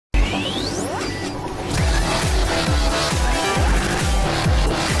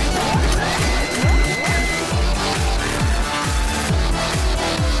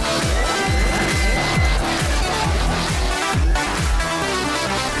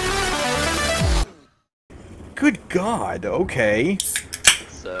Good God, okay.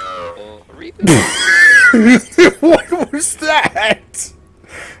 So, What was that?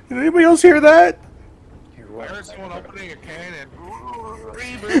 Did anybody else hear that? I heard someone opening a can and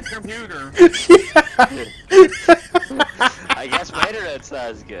reboot computer. I guess my internet's not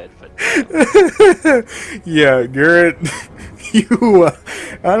as good, but Yeah, Garrett, you,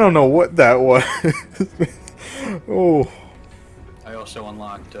 I don't know what that was. Oh. I also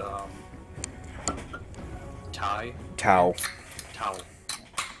unlocked, Tao. Tao.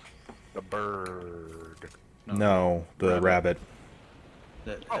 The bird. No, the rabbit.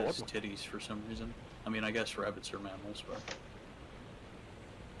 That has titties for some reason. I mean, I guess rabbits are mammals, but...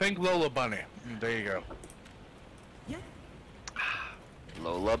 Think Lola Bunny. There you go.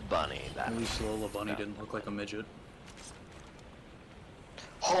 Lola Bunny. That At least Lola Bunny didn't look like a midget.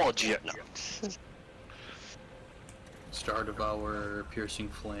 oh, no. Star Devourer, Piercing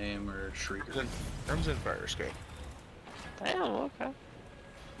Flame, or Shrieker. Crimson Fire Escape. Damn, okay.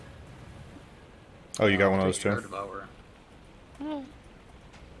 Oh, you got one of those Star too? Devourer.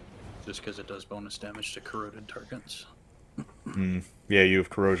 Just because it does bonus damage to corroded targets. Yeah, you have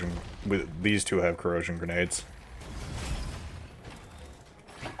corrosion. These two have corrosion grenades.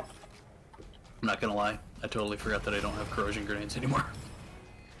 I'm not gonna lie, I totally forgot that I don't have corrosion grenades anymore.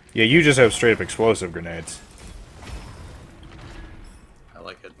 Yeah, you just have straight up explosive grenades. I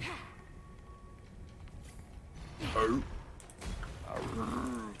like it. Oh.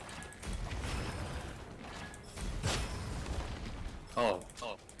 Oh.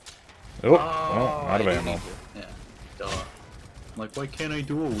 Oh, well, out of ammo. Yeah, duh. I'm like, why can't I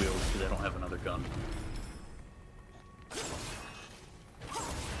dual wield? Because I don't have another gun.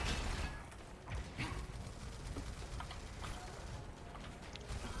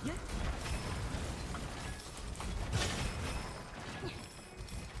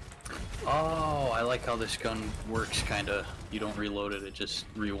 Oh, I like how this gun works, kinda. You don't reload it, it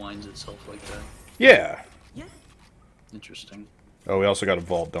just rewinds itself like that. Yeah. Interesting. Oh, we also got a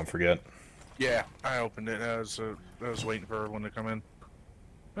vault, don't forget. Yeah, I opened it. I was waiting for everyone to come in.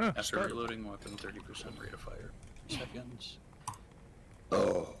 After Start. reloading, weapon 30% rate of fire. Seconds.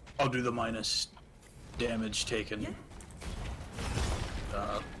 Oh, I'll do the minus damage taken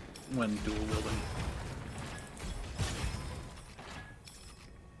when dual wielding.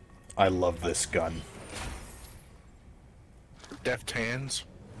 I love this gun. Deft hands.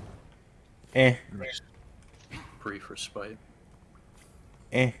 Eh. Pre for spite.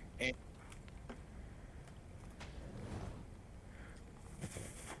 Eh.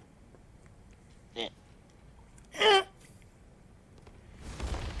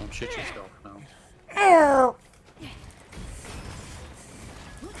 Don't shit yourself now. Oh!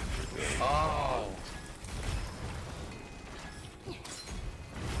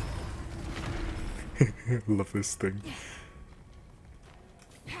 Love this thing.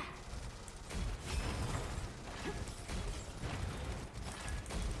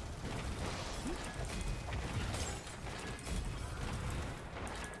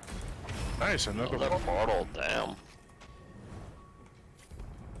 Nice, another Another portal, damn.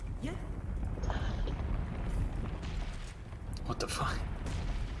 What the fuck?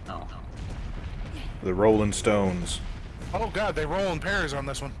 No. The Rolling Stones. Oh god, they roll in pairs on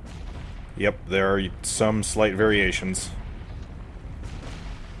this one. Yep, there are some slight variations.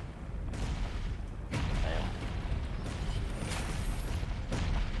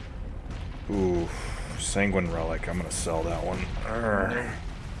 Ooh, Sanguine Relic. I'm gonna sell that one.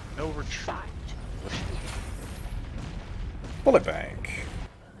 No retreat. Bullet Bank.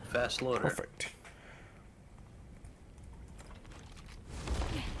 Fast loader. Perfect.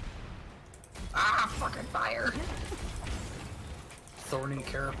 Ah, fucking fire! Thorny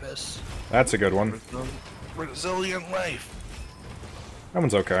Carapace. That's a good one. Resilient life. That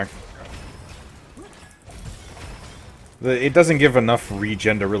one's okay. It doesn't give enough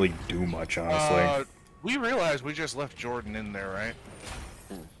regen to really do much, honestly. We realized we just left Jordan in there, right?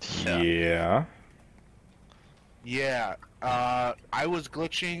 Yeah. Yeah. I was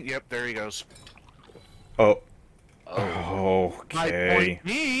glitching. Yep, there he goes. Oh. Oh. My Okay. point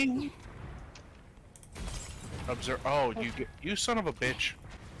being. Observe. Oh, you son of a bitch.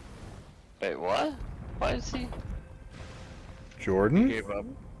 Wait, what? Why is he? Jordan? Gave up.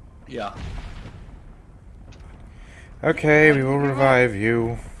 Yeah. Okay, we will revive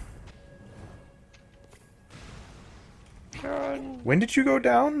you. Jordan. When did you go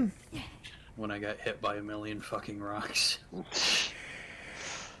down? When I got hit by a million fucking rocks.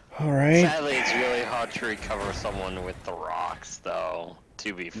 Alright. Sadly, it's really hard to recover someone with the rocks, though.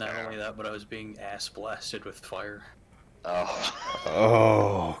 To be Not fair. only that, but I was being ass blasted with fire. Oh.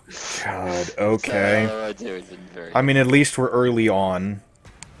 Oh, God. okay. Dude, been very I mean, at least we're early on.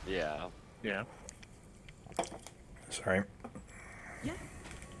 yeah. Yeah. Sorry.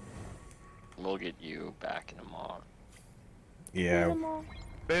 We'll get you back in a moment. Yeah,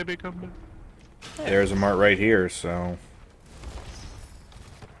 Baby, come back. there's a mart right here, so...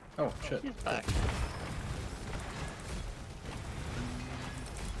 Oh shit. He's back.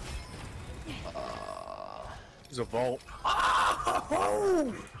 There's a vault.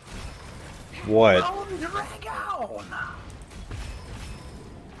 What?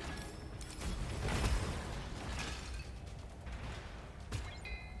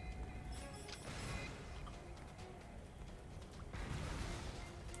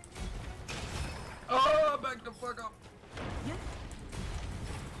 Oh, back the fuck up.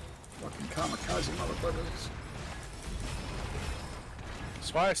 Fucking kamikaze motherfuckers.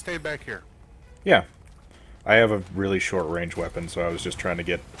 That's why I stayed back here. Yeah. I have a really short-range weapon, so I was just trying to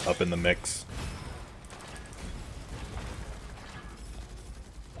get up in the mix.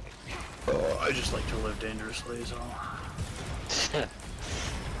 Oh, I just like to live dangerously, is all.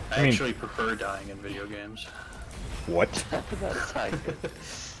 I mean- actually prefer dying in video games. What? That's how good.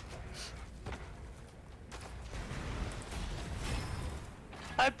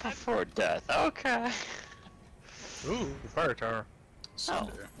 I prefer death. Okay. Ooh, fire tower.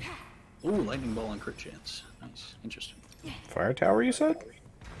 Cinder. Ooh, lightning ball and crit chance. Nice. Interesting. Fire tower, you said?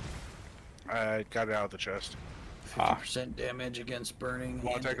 I got it out of the chest. 50% damage against burning.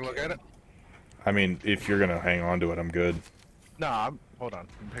 Want to take a look at it? I mean, if you're gonna hang on to it, I'm good. Nah, hold on.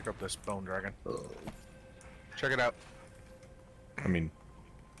 Pick up this bone dragon. Oh. Check it out. I mean...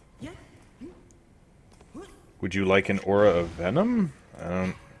 Would you like an aura of venom?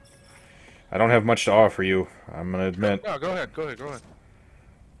 I don't have much to offer you, I'm gonna admit. No, go ahead, go ahead, go ahead.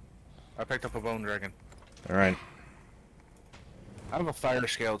 I picked up a bone dragon. Alright. I have a fire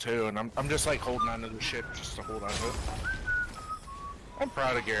scale too, and I'm just like holding on to the shit just to hold on to it. I'm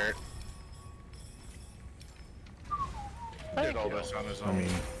proud of Garrett. He did all this on his I own. mean,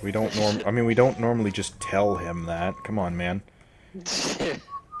 we don't normally just tell him that. Come on, man.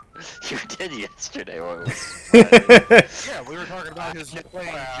 You did yesterday, weren't Yeah, we were talking about his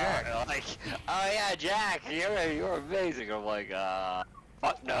playing Jack. Like, oh yeah, Jack, you're amazing. I'm like,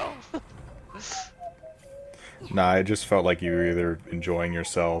 fuck no. Nah, I just felt like you were either enjoying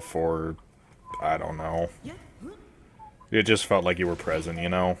yourself or... I don't know. It just felt like you were present, you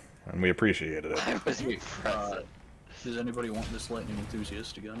know? And we appreciated it. I was present. Does anybody want this lightning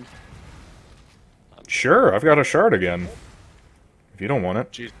enthusiast again? Sure, I've got a shard again. If you don't want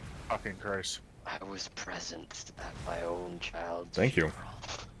it. Jesus fucking Christ. I was present at my own child's Thank you.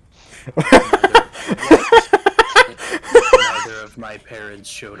 Neither of my parents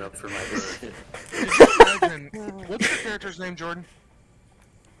showed up for my birth. Imagine, what's your character's name, Jordan?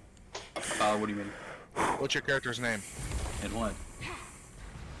 What do you mean? What's your character's name? And what?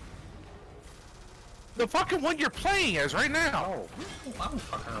 The fucking one you're playing as right now. Oh, I don't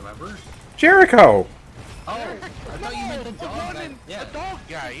fucking remember. Jericho! Oh, I thought you meant the dog. The dog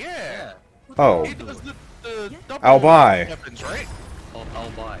guy, yeah. Oh, He does the double I'll buy. weapons, right?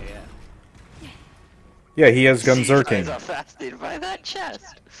 I'll buy, yeah. yeah, he has Guys Gunzerking. are fascinated by that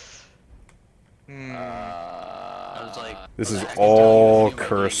chest. Hmm. I was like... This is I can all tell you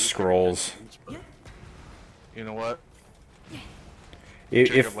cursed scrolls. You know what? If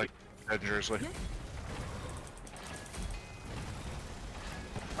Jacob, like, dangerously.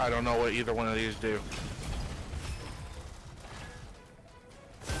 I don't know what either one of these do.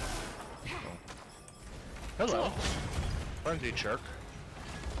 Hello. Frenzy shark.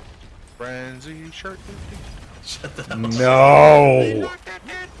 Frenzy shark. no!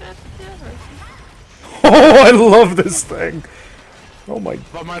 Oh, I love this thing. Oh my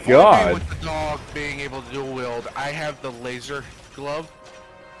But my point god. being with the dog being able to dual wield, I have the laser glove.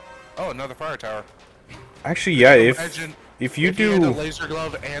 Oh, another fire tower. Actually, yeah, Imagine if you if he had the do... laser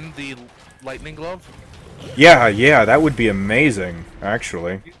glove and the lightning glove. Yeah, that would be amazing,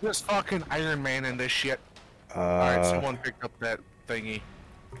 actually. He's just fucking Iron Man in this shit. Alright, someone picked up that thingy.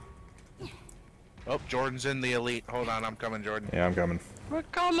 Oh, Jordan's in the elite. Hold on, I'm coming, Jordan. Yeah, I'm coming. We're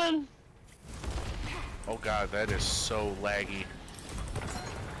coming. Oh god, that is so laggy.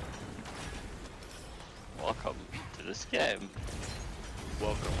 Welcome to this game.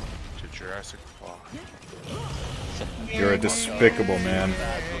 Welcome to Jurassic Park. You're a despicable man.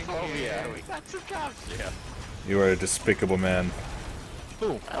 Oh yeah, we got some cops here. You are a despicable man.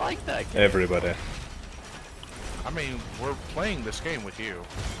 Ooh, I like that game. Everybody. I mean, we're playing this game with you.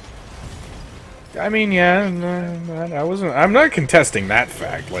 I mean, yeah, I wasn't... I'm not contesting that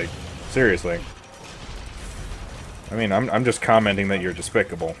fact, like, seriously. I mean, I'm just commenting that you're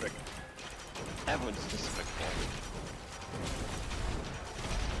despicable. It's despicable.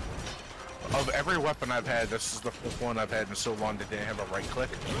 Of every weapon I've had, this is the first one I've had in so long that didn't have a right click.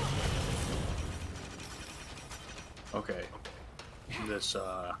 Okay. This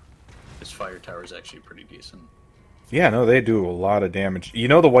fire tower is actually pretty decent. Yeah, no, they do a lot of damage. You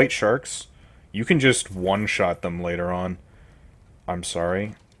know the white sharks? You can just one-shot them later on. I'm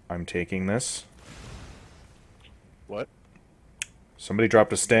sorry. I'm taking this. What? Somebody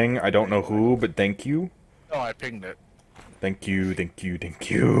dropped a sting. I don't know who, but thank you. Oh, I pinged it. Thank you, thank you, thank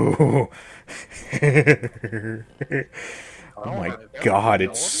you. Oh my god,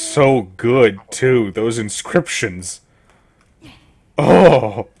 it's so good, too. Those inscriptions.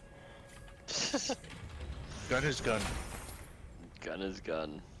 Oh! Gun is gun. Gun is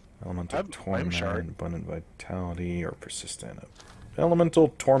gun. Elemental I'm Torment, Abundant Vitality, or Persistent.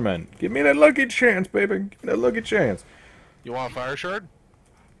 Elemental Torment. Give me that lucky chance, baby. Give me that lucky chance. You want a fire shard?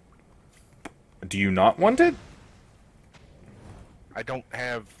 Do you not want it? I don't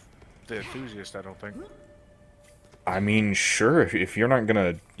have the enthusiast, I don't think. I mean, sure. If you're not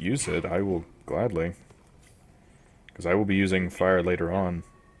gonna use it, I will gladly. Because I will be using fire later on.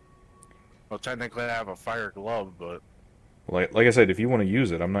 Well, technically I have a fire glove, but... Like I said, if you want to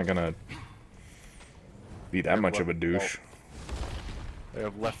use it, I'm not gonna be that much of a douche. I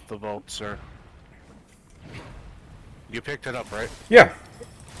have left the vault, sir. You picked it up, right? Yeah.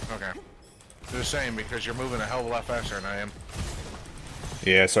 Okay. Just saying, because you're moving a hell of a lot faster than I am.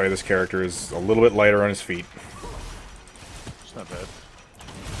 Yeah, sorry, this character is a little bit lighter on his feet. It's not bad.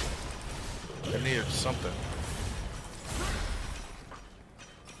 I needed something.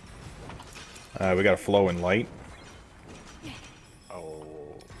 We got a flow in light. Oh.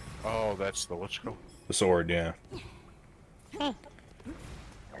 Oh, that's the what's it called? The sword, yeah. I'll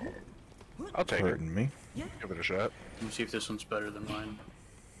take it. Hurting me. Give it a shot. Let me see if this one's better than mine.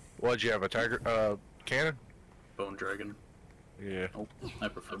 What'd you have, a tiger, cannon? Bone Dragon. Yeah. Oh, I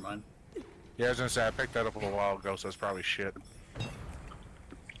prefer mine. Yeah, I was gonna say, I picked that up a little while ago, so it's probably shit.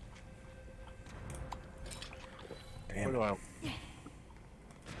 Damn. Where do I...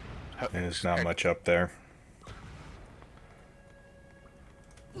 There's not much up there.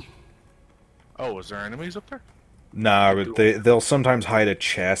 Oh, is there enemies up there? Nah, but they'll sometimes hide a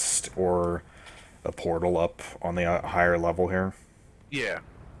chest or a portal up on the higher level here. Yeah.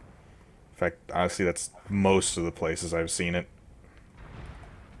 In fact, honestly, that's most of the places I've seen it.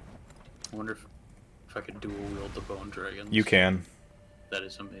 I wonder if I could dual wield the Bone Dragons. You can. That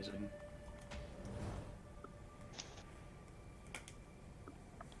is amazing.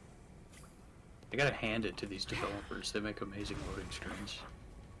 I gotta hand it to these developers. They make amazing loading screens.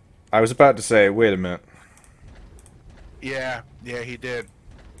 I was about to say, wait a minute. Yeah, he did.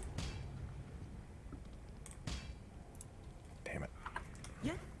 Damn it.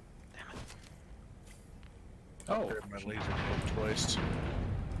 Oh, my laser killed twice.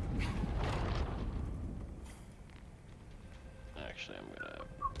 Actually, I'm gonna...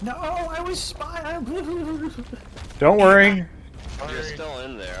 No, I was spying. Don't worry. You're still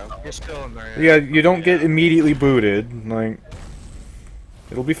in there. You're still in there. Yeah, you don't get immediately booted. Like,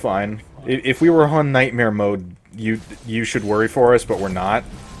 it'll be fine. If we were on nightmare mode, you should worry for us, but we're not.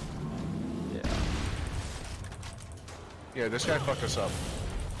 Yeah. Yeah, this guy fucked us up.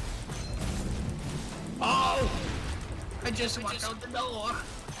 Oh! I just walked out the door.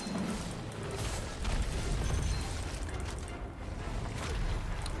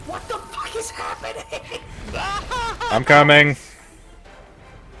 What the fuck is happening? I'm coming.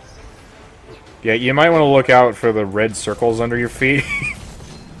 Yeah, you might want to look out for the red circles under your feet.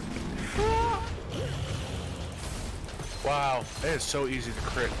 Wow, it is so easy to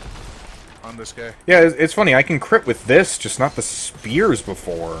crit on this guy. Yeah, it's funny. I can crit with this, just not the spears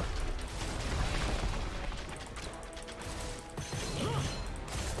before.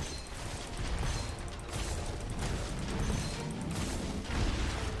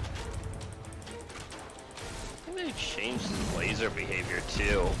 I think they changed his laser behavior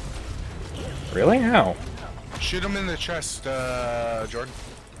too. Really? How? Shoot him in the chest, Jordan.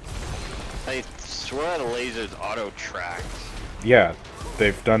 I swear the laser's auto-tracked. Yeah,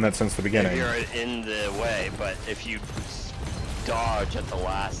 they've done that since the If beginning. you're in the way, but if you dodge at the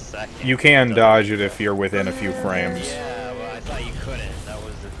last second... You can dodge it if you're within a few frames. Yeah, but I thought you couldn't. That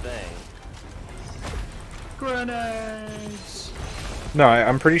was the thing. Grenades! No,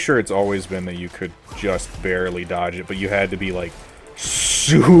 I'm pretty sure it's always been that you could just barely dodge it, but you had to be, like,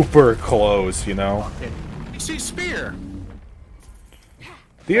 super close, you know? You see spear.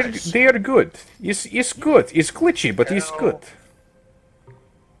 They are good. It's good. It's glitchy, but it's good.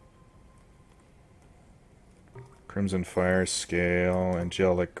 Crimson Fire Scale,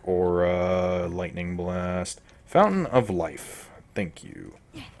 Angelic Aura, Lightning Blast, Fountain of Life. Thank you.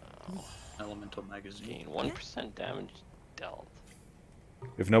 Elemental magazine. 1% damage dealt.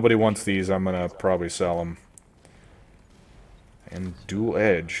 If nobody wants these, I'm gonna probably sell them. And Dual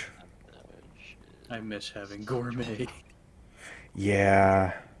Edge. I miss having gourmet.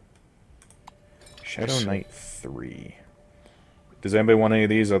 Yeah. Shadow Knight 3. Does anybody want any of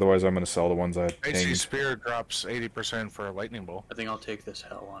these? Otherwise, I'm gonna sell the ones I AC pinged. Spear drops 80% for a lightning bolt. I think I'll take this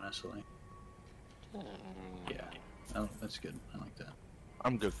hell, honestly. Yeah. Oh, that's good. I like that.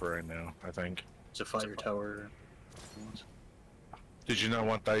 I'm good for right now, I think. It's a fire tower. Did you not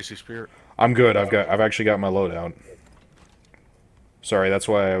want the Icy Spirit? I'm good. I've actually got my loadout. Sorry, that's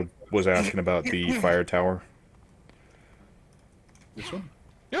why I was asking about the fire tower. This one?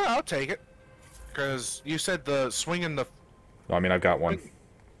 Yeah, I'll take it. Because you said the swinging the I mean, I've got one.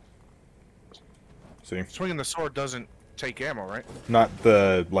 See? swinging the sword doesn't take ammo, right? Not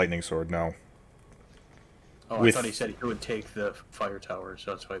the lightning sword, no. Oh, With- I thought he said he would take the fire tower,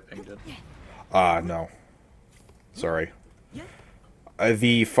 so that's why I pinged it. No. Sorry.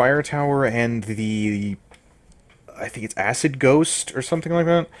 The fire tower and the... I think it's Acid Ghost or something like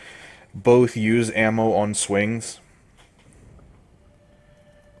that. Both use ammo on swings.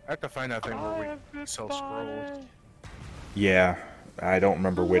 I have to find that thing where we sell scrolls. Yeah. I don't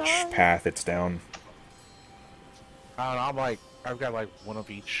remember which path it's down. I don't know, I've got like one of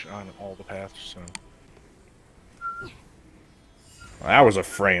each on all the paths, so. That was a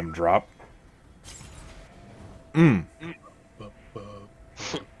frame drop. Mmm.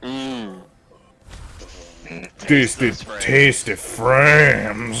 Tasty, tasty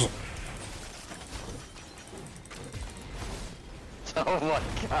frames. Oh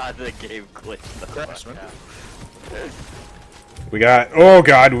my god, the game glitched the fuck Craftsman. out. We got... Oh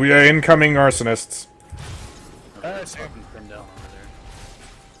god, we are incoming arsonists. Sam. Pinned down over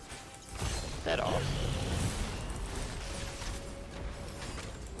there. That off.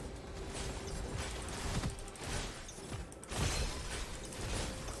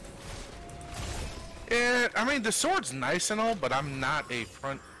 Yeah, I mean, the sword's nice and all, but I'm not a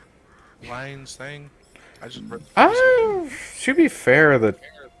front lines thing. I just... To be fair, the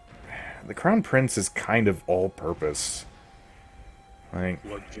Crown Prince is kind of all-purpose. Like,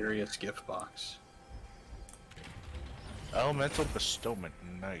 Luxurious gift box. Elemental bestowment,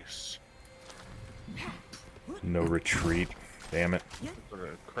 nice. no retreat. Damn it. Put a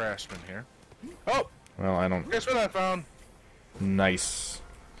craftsman here. Oh, Well, I don't... guess what I found? Nice.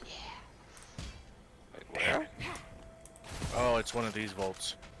 Wait, where? Oh, it's one of these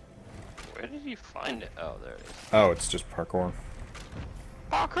vaults. Where did you find it? Oh, there it is. Oh, it's just parkour.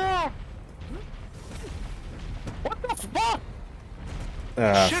 Parkour! What the fuck?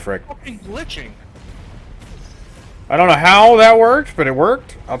 Ah, Shit frick. fucking glitching. I don't know how that worked, but it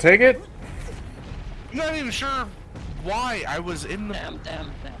worked. I'll take it. I'm not even sure why I was in the...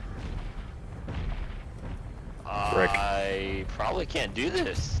 Damn. Frick. I probably can't do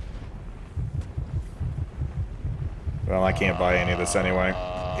this. Well, I can't buy any of this anyway.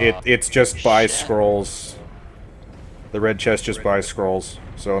 It's just buy shit. scrolls. The red chest just buys scrolls.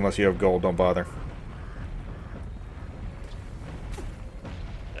 So unless you have gold, don't bother.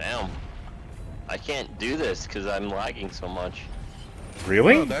 Damn. I can't do this because I'm lagging so much.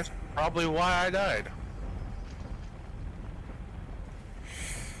 Really? Oh, that's probably why I died.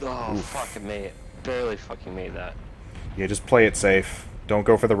 Oh, fucking made it. Barely fucking made that. Yeah, just play it safe. Don't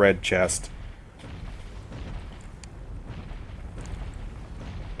go for the red chest.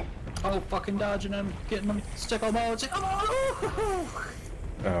 Oh, fucking dodging him, getting him, sickle modes. Oh!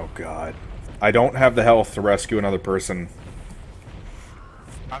 Oh god. I don't have the health to rescue another person.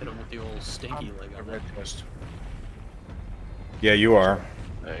 Hit him with the old stinky leg A on red that. chest. Yeah, you are.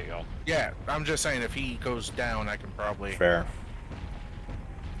 There you go. Yeah, I'm just saying if he goes down, I can probably... Fair.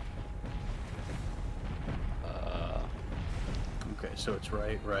 Okay, so it's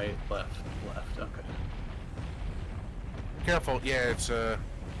right, left. Okay. Careful, yeah, it's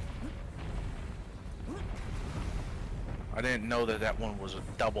I didn't know that that one was a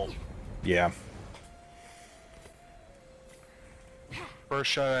double. Yeah.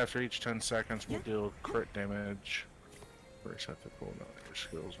 First shot after each 10 seconds will deal crit damage. First have to pull out your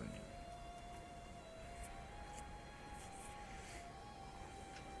skills when you...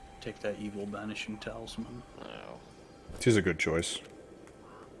 Take that evil banishing talisman. No. Tis a good choice.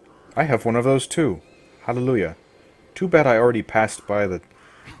 I have one of those too. Hallelujah. Too bad I already passed by the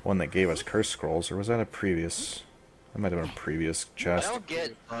one that gave us curse scrolls, or was that a previous... That might have been a previous I chest. don't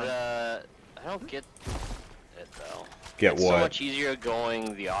get the... I don't get it, though. Get It's what? so much easier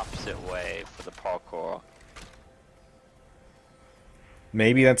going the opposite way for the parkour.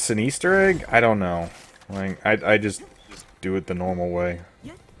 Maybe that's an Easter egg? I don't know. Like, I just do it the normal way.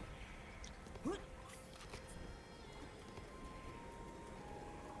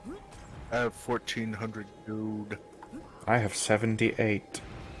 I have 1,400 gold. I have 78.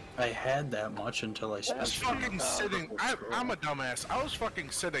 I had that much until I I spent was fucking sitting. I'm a dumbass. I was fucking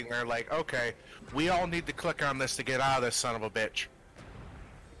sitting there like, okay, we all need to click on this to get out of this son of a bitch.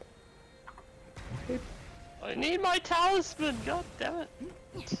 I need my talisman. God damn it.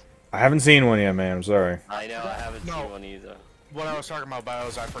 I haven't seen one yet, man. I'm sorry. I know. I haven't No. seen one either. What I was talking about, Bio,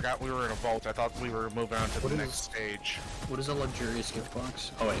 is I forgot we were in a vault. I thought we were moving on to the next stage. What is a luxurious gift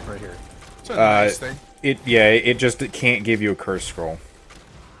box? Oh wait, right here. It's a nice thing. It just it can't give you a curse scroll.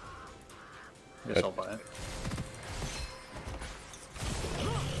 I guess I'll buy it.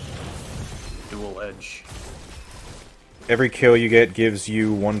 Dual edge. Every kill you get gives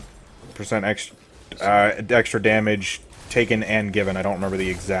you 1% extra damage taken and given. I don't remember the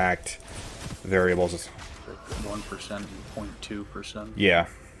exact variables. 1% and 0.2%. Yeah.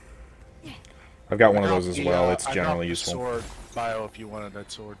 I've got one of those as The, well. It's I generally got the useful. Sword, Bio, if you wanted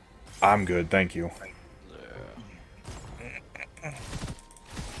that sword. I'm good, thank you.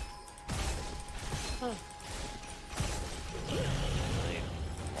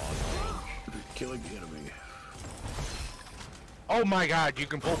 Killing the enemy. Oh my god, you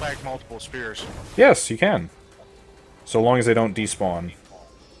can pull back multiple spears. Yes, you can. So long as they don't despawn.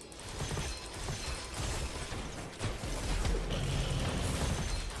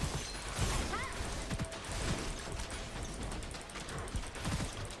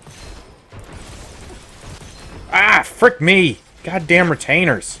 Ah, frick me! Goddamn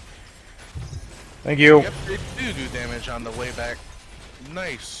retainers. Thank you. Yep, they do damage on the way back.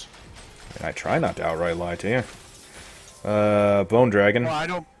 Nice. I try not to outright lie to you. Bone Dragon.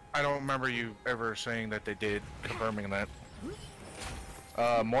 Well, I don't remember you ever saying that they did, confirming that.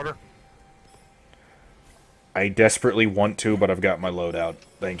 Mortar? I desperately want to, but I've got my loadout.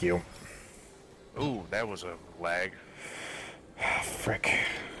 Thank you. Ooh, that was a lag. Frick.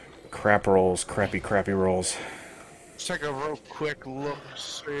 Crap rolls. Crappy rolls. Let's take a real quick look,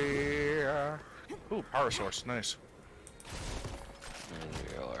 see. Ooh, power source, nice.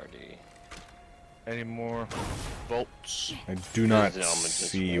 already. Any more bolts? I do not There's just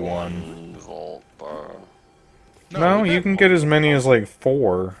see one. Volt bar. No, we you got can get as many as like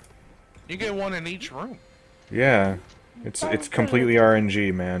 4. You get one in each room. Yeah. It's completely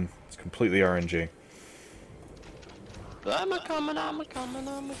RNG, man. It's completely RNG. I'm a coming.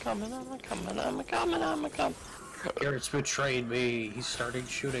 Garrett's betrayed me. He's starting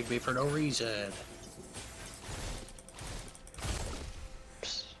shooting me for no reason.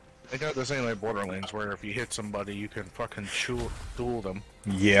 They got this thing like Borderlands where if you hit somebody, you can fucking duel them.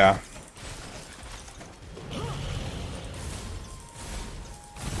 Yeah.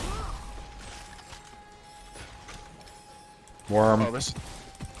 Worm. Oh, this.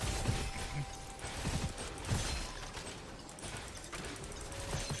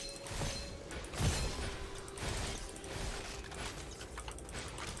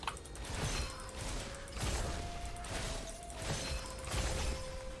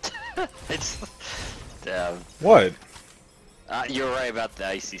 It's damn. What? You're right about the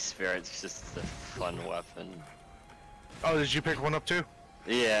icy spirit. It's just a fun weapon. Oh, did you pick one up too?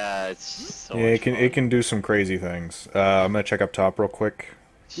 Yeah, it's just so Yeah, much it can do some crazy things. I'm gonna check up top real quick.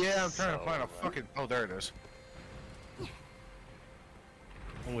 Yeah, I'm trying to find a fucking. Oh, there it is.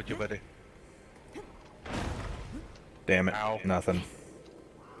 I'm with you, buddy. Damn it. Ow. Nothing.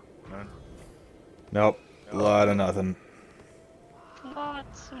 None. Nope. A lot of nothing.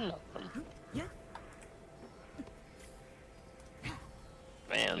 Lots of nothing.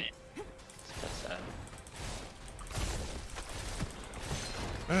 Man, it's kinda sad.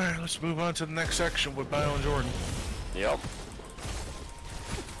 Alright, let's move on to the next section with Bio and Jordan. Yep.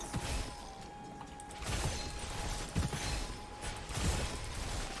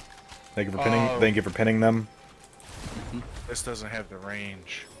 Thank you for pinning. Thank you for pinning them. This doesn't have the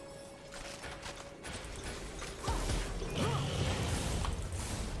range.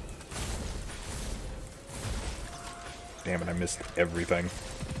 Damn it! I missed everything.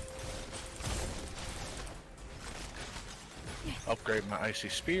 Upgrade my icy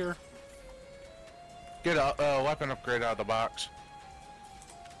spear. Get a weapon upgrade out of the box.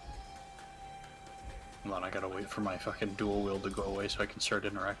 Hold on, I gotta wait for my fucking dual wield to go away so I can start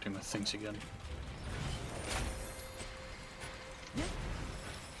interacting with things again.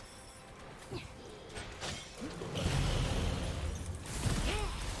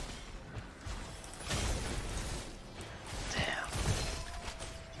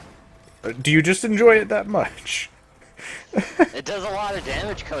 Do you just enjoy it that much? It does a lot of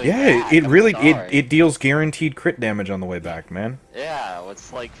damage coming Yeah, back. it I'm really sorry. it deals guaranteed crit damage on the way back, man. Yeah,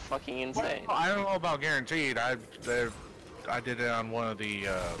 it's like fucking insane. Well, I don't know about guaranteed. I did it on one of the.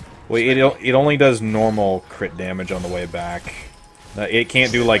 Well, it only does normal crit damage on the way back. It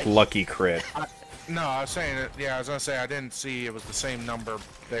can't do like lucky crit. No, I was saying it. Yeah, I was gonna say I didn't see it was the same number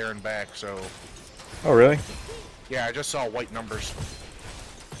there and back. So Oh, really? yeah, I just saw white numbers.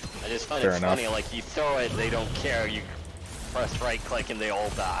 I just find Fair it enough. funny, like, you throw it, they don't care, you press right click and they all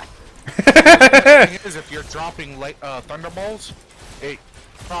die. The thing is, if you're dropping thunderbolts, it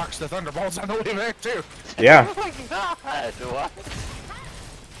procs the thunderbolts on the way back too. Yeah. Oh my god, what?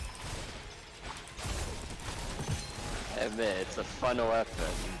 I admit, it's a fun weapon.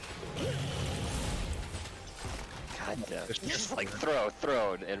 God damn. Just like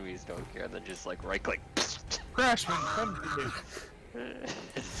throw, and enemies don't care, then just like right click. Crashman, thunder.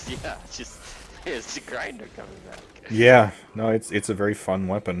 Yeah, it's a grinder coming back. Yeah. No, it's a very fun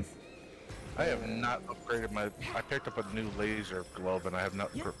weapon. I have not upgraded my. I picked up a new laser glove and I have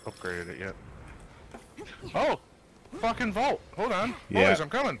not upgraded it yet. Oh, fucking vault! Hold on, Yeah. boys, I'm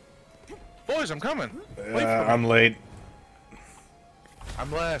coming. Boys, I'm coming. Wait for me. I'm late.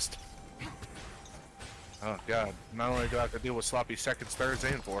 I'm last. Oh god! Not only do I have to deal with sloppy seconds, thirds,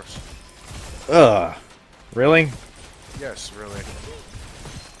 and fourths. Ugh. Really? Yes, really.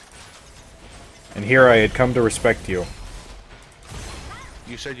 And here I had come to respect you.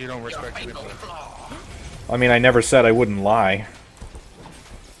 You said you don't respect me. I mean, I never said I wouldn't lie.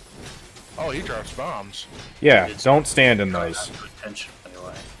 Oh, he drops bombs. Yeah, don't stand in those. Attention,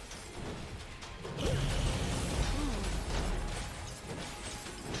 anyway.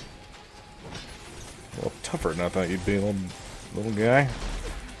 Well, tougher than I thought you'd be, little guy.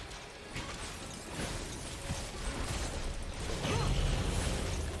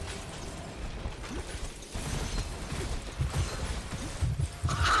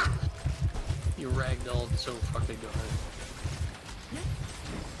 You ragdolled so fucking good.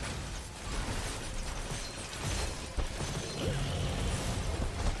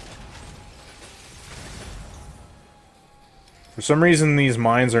 For some reason, these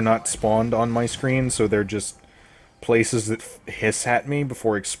mines are not spawned on my screen, so they're just places that hiss at me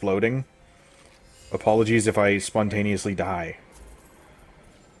before exploding. Apologies if I spontaneously die.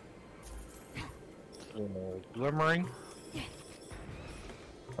 Glimmering.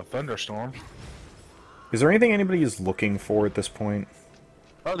 A thunderstorm. Is there anything anybody is looking for at this point?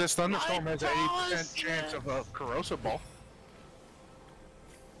 Oh, this thunderstorm has an 80% chance of a corrosive ball.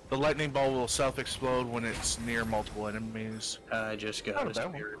 The lightning ball will self-explode when it's near multiple enemies. I just got Not a a bad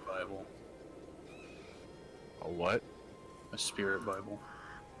one. spirit Bible. A what? A spirit Bible.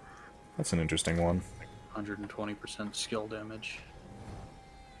 That's an interesting one. 120% skill damage.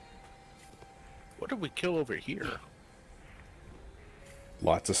 What did we kill over here?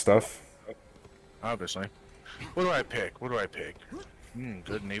 Lots of stuff. Obviously. What do I pick? What do I pick?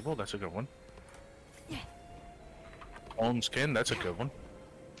 Good and evil, that's a good one. Own skin, that's a good one.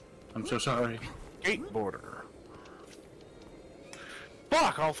 I'm so sorry. Gate border.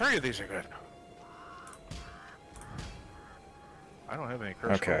 Fuck, all three of these are good. I don't have any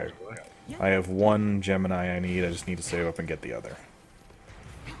curse Okay. rolls, do I have one Gemini I need, I just need to save up and get the other.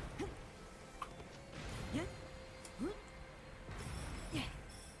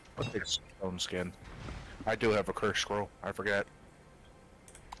 I think it's own skin. I do have a curse scroll, I forget.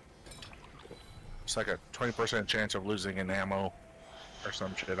 It's like a 20% chance of losing an ammo or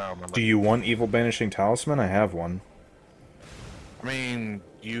some shit, I don't remember. Do you want Evil Banishing Talisman? I have one. I mean,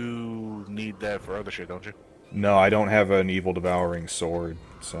 you need that for other shit, don't you? No, I don't have an Evil Devouring Sword,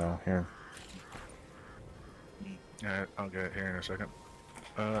 so here. Yeah, I'll get it here in a second.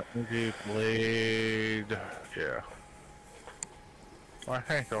 Energy Blade... Yeah. Why,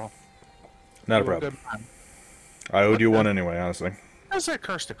 hey, girl. Not a problem. I owed you one anyway, honestly. How's that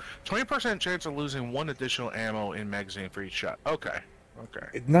curse do? 20% chance of losing one additional ammo in magazine for each shot. Okay.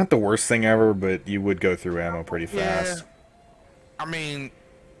 Okay. Not the worst thing ever, but you would go through ammo pretty fast. I mean,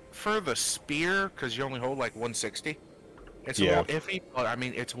 for the spear, because you only hold like 160, it's a Yeah. little iffy, but I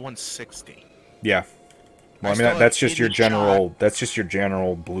mean, it's 160. Yeah. Well, I still mean, that's have just your 80 general. That's just your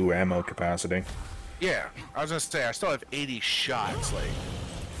general blue ammo capacity. Yeah, I was gonna say, I still have 80 shots, like...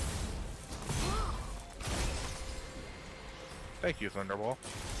 Thank you, Thunderball.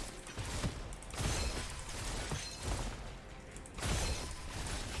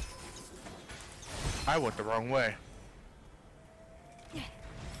 I went the wrong way.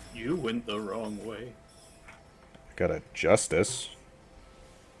 You went the wrong way. Got a Justice.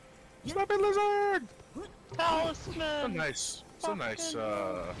 Stop it, lizard! So Talisman! nice,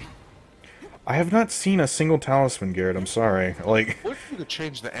 I have not seen a single talisman, Garrett. I'm sorry. Like, What if you could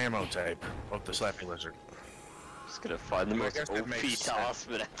change the ammo type of the Slappy Lizard? Just gonna find the most guess that OP makes sense.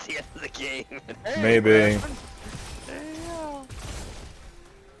 talisman at the end of the game. Hey, maybe. Craftsman.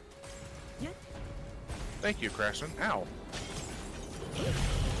 Thank you, Craftsman. Ow.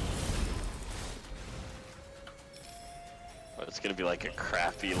 But it's gonna be like a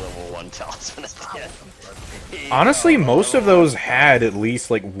crappy level 1 talisman at the end. Honestly, most of those had at least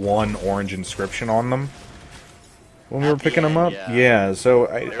like one orange inscription on them when we At were the picking them end, up. yeah. Yeah, so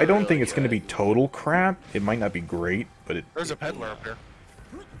I They're don't really think it's going to be good. total crap. It might not be great, but it. There's a peddler up here.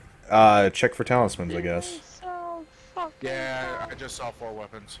 Check for talismans, I guess. So fucking Yeah, I just saw 4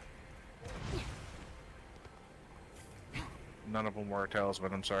 weapons. None of them were a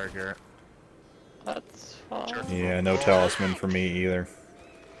talisman. I'm sorry, Garrett. That's fine. Sure. Yeah, no talisman for me either.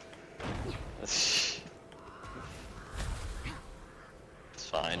 It's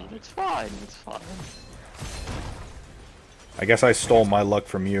fine. It's fine. It's fine. I guess I stole my luck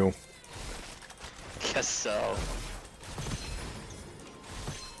from you. Guess so.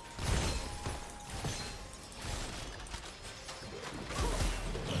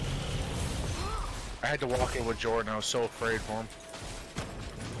 I had to walk in with Jordan. I was so afraid for him.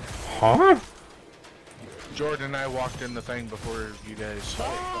 Huh? Jordan and I walked in the thing before you guys.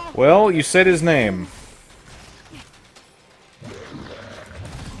 Well, you said his name.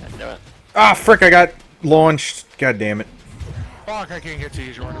 I knew it. Ah, frick! I got launched. God damn it. Fuck, I can't get to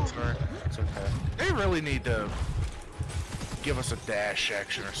you, Jordan. Sorry. It's okay. They really need to give us a dash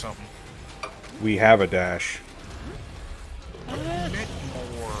action or something. We have a dash. A bit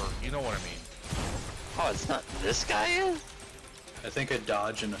more. You know what I mean. Oh, it's not this guy in? I think a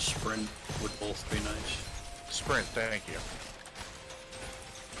dodge and a sprint would both be nice. Sprint, thank you.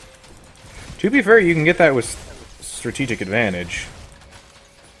 To be fair, you can get that with strategic advantage.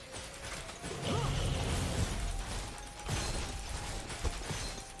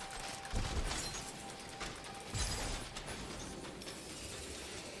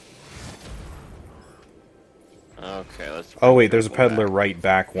 Okay, let's. Oh wait, there's a circle peddler back. right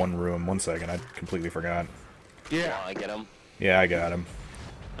back one room. 1 second, I completely forgot. Yeah. Wanna get him? Yeah, I got him.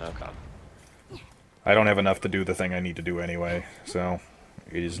 Okay. I don't have enough to do the thing I need to do anyway, so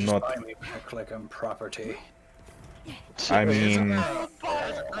it is not. Buy me back like I'm property. I mean, There's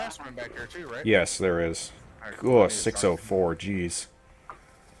a craftsman back here too, right? yes, there is. Alright, Oh, we need to 604, jeez.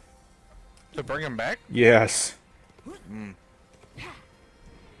 To bring him back? Yes.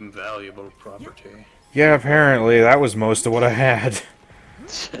 Valuable property. Yeah, apparently that was most of what I had.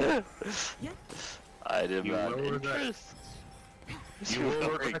 I did You not lowered that- interest. You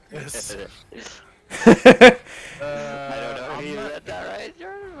lowered this. I don't know if I'm you not- read that right,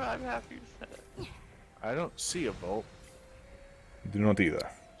 Jordan, but I'm happy you said it. I don't see a bolt. Do not either.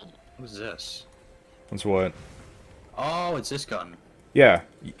 What's this? That's what. Oh, it's this gun. Yeah,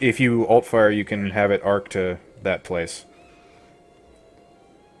 if you alt fire, you can have it arc to that place.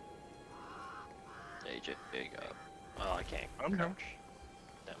 AJ, there you go. Oh, I can't. I'm done. crouch.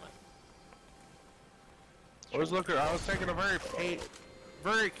 Damn it. I was taking a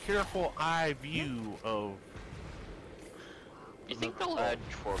very careful eye view of. You think they'll add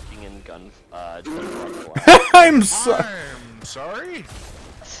twerking in Gunfire? I'm so. I'm sorry.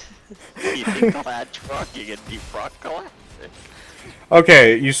 You think they'll add twerking in Deep Rock Galactic?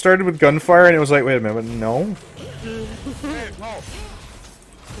 Okay, you started with gunfire, and it was like, wait a minute, no. Hey, well,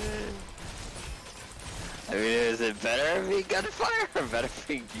 I mean, is it better being Gunfire or better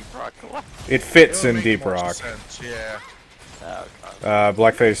being Deep Rock Galactic? It fits it'll in make Deep more Rock. sense, yeah. Oh, God.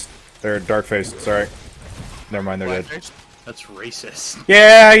 Blackface, or Darkface. Sorry. Never mind, they're dead. Blackface? That's racist.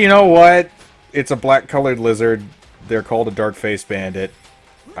 Yeah, you know what? It's a black-colored lizard. They're called a Darkface bandit.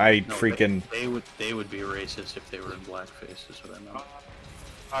 I No, freaking. They would be racist if they were in blackface. Is what I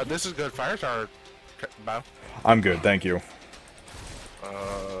meant. This is good fire tower, Bow. I'm good, thank you.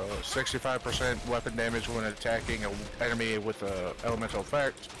 65% weapon damage when attacking an enemy with a elemental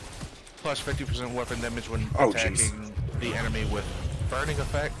effect, plus 50% weapon damage when Oh, attacking jeez. the enemy with burning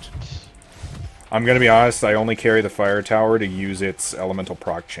effect. I'm gonna be honest. I only carry the fire tower to use its elemental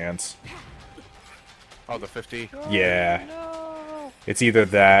proc chance. Oh, the 50. Yeah. No! It's either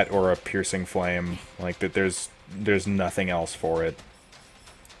that or a piercing flame. Like that, there's nothing else for it.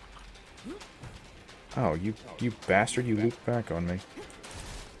 Oh, you bastard! You looped back on me.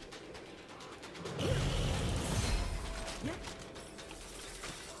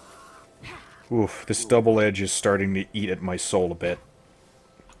 Oof, this double edge is starting to eat at my soul a bit.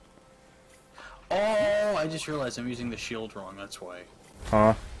 Oh, I just realized I'm using the shield wrong. That's why.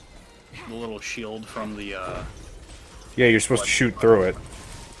 Huh? The little shield from the Yeah, you're supposed to shoot through it.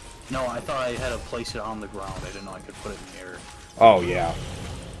 No, I thought I had to place it on the ground. I didn't know I could put it in the air. Oh, yeah.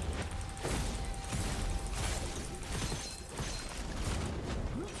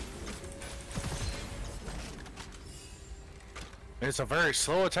 It's a very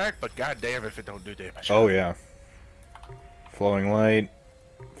slow attack, but goddamn if it don't do damage. Oh, yeah. Flowing light.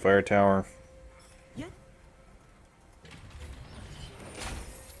 Fire tower.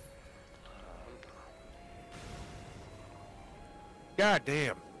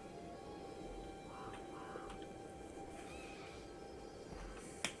 Goddamn.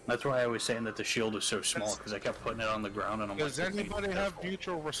 That's why I was saying that the shield is so small, because I kept putting it on the ground and I'm Does like, anybody have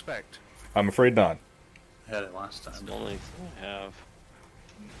mutual respect? I'm afraid not. I had it last time. It's the only thing I have.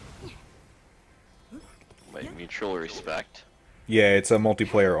 Wait, mutual respect? Yeah, it's a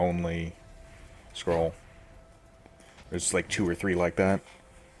multiplayer only scroll. There's like 2 or 3 like that.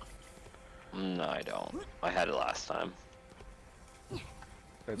 No, I don't. I had it last time.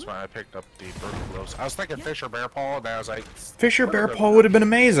 That's why I picked up the Burger Gloves. I was thinking Fisher Bear Paw, and I was like... Fisher Bear Paw would have been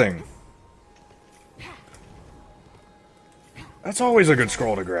amazing. That's always a good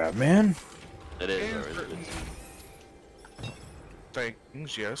scroll to grab, man. It is.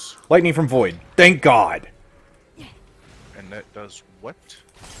 Things, yes. Lightning from Void. Thank God. And that does what?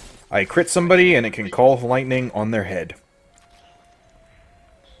 I crit somebody and it can call lightning on their head.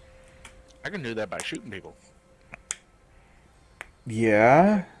 I can do that by shooting people.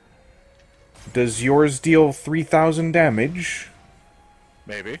 Yeah. Does yours deal 3,000 damage?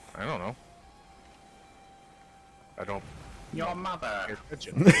 Maybe. I don't know. I don't Your pay mother.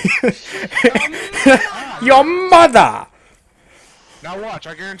 attention. Your mother! Now watch,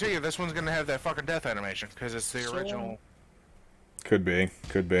 I guarantee you this one's gonna have that fucking death animation, because it's the original... Could be.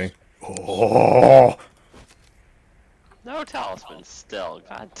 Could be. Oh! No talisman still.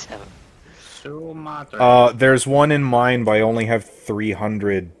 God damn it. So mother. There's one in mine, but I only have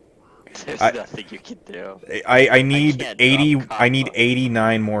 300. There's I- nothing you can do. I need can't 80. drop I need copper.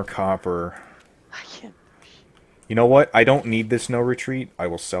 89 more copper. I can't. You know what? I don't need this no retreat. I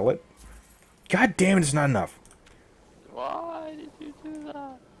will sell it. God damn it, it's not enough. Why did you do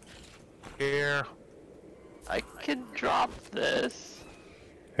that? Here. I can drop this.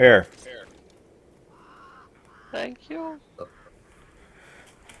 Here. Thank you.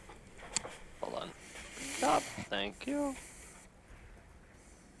 Hold on. Stop. Thank you.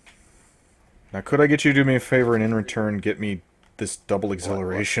 Now, could I get you to do me a favor and in return get me this double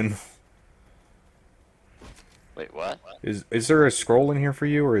exhilaration? Wait, what? Is there a scroll in here for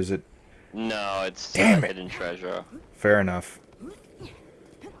you, or is it... No, it's Damn it. hidden treasure. Fair enough.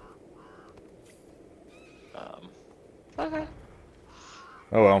 Okay.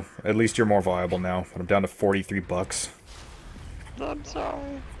 Oh well, at least you're more viable now. But I'm down to 43 bucks. I'm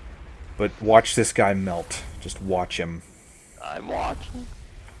sorry. But watch this guy melt. Just watch him. I'm watching.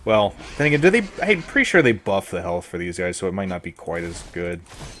 Well, then again, do they... I'm pretty sure they buff the health for these guys, so it might not be quite as good.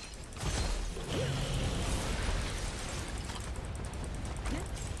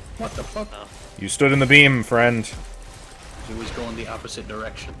 What the fuck? You stood in the beam, friend. He was going the opposite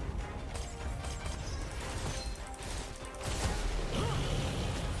direction.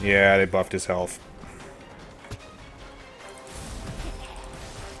 Yeah, they buffed his health.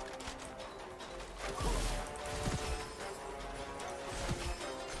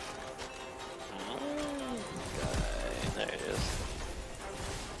 Okay, there it is.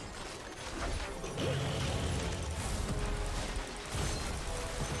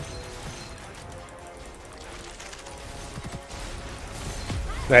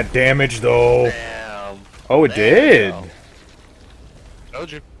 That damage, though. Damn. Oh, it There we did. go.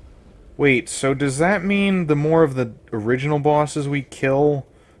 Told you. Wait, so does that mean the more of the original bosses we kill,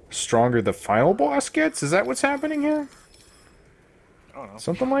 stronger the final boss gets? Is that what's happening here? I don't know.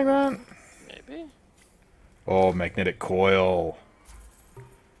 Something like that? Maybe. Oh, magnetic coil.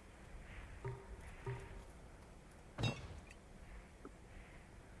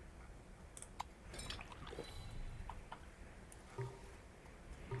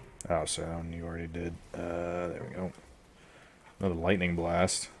 Oh, so that one you already did. There we go. Another lightning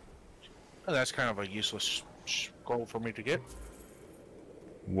blast. Oh, that's kind of a useless scroll for me to get.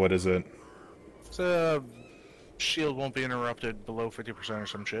 What is it? It's shield won't be interrupted below 50% or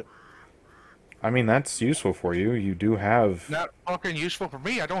some shit. I mean, that's useful for you. You do have... Not fucking useful for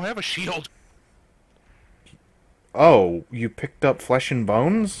me. I don't have a shield. Oh, you picked up flesh and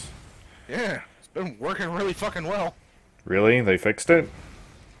bones? Yeah, it's been working really fucking well. Really? They fixed it?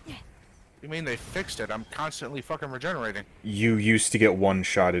 You mean they fixed it? I'm constantly fucking regenerating. You used to get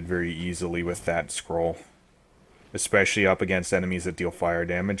one-shotted very easily with that scroll. Especially up against enemies that deal fire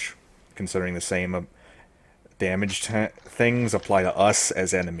damage. Considering the same damage things apply to us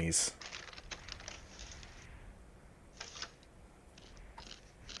as enemies.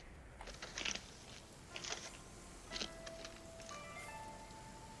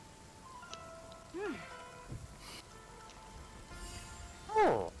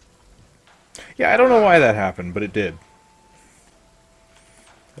 Yeah, I don't know why that happened, but it did.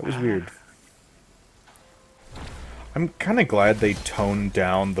 That was weird. I'm kind of glad they toned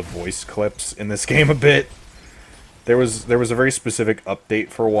down the voice clips in this game a bit. There was a very specific update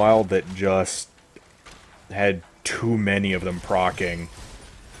for a while that just had too many of them proccing.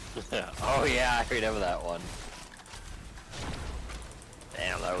 Oh yeah, I remember that one.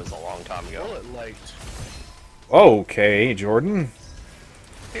 Damn, that was a long time ago. Well, it liked. Okay, Jordan.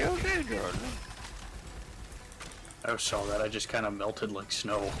 Okay, Jordan. I saw that. I just kind of melted like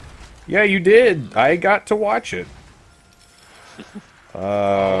snow. Yeah, you did. I got to watch it.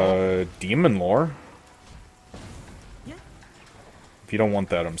 Demon lore. If you don't want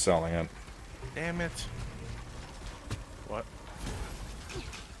that, I'm selling it. Damn it. What?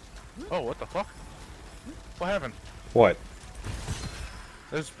 Oh, what the fuck? What happened? What?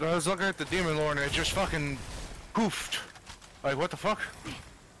 I was looking at the demon lord and it just fucking poofed. Like, what the fuck?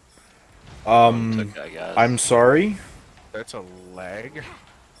 I guess. I'm sorry. That's a lag.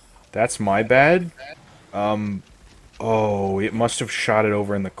 That's my bad. Oh, it must have shot it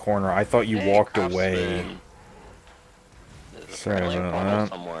over in the corner. I thought you walked away. Sorry about that.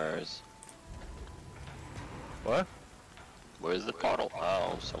 Somewheres. What? Where's the portal?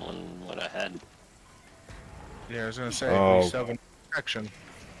 Oh, someone went ahead. Yeah, I was gonna say, Oh. we still have an action.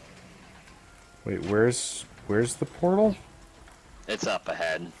 Wait, where's the portal? It's up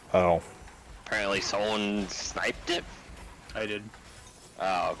ahead. Oh. Apparently someone sniped it. I did.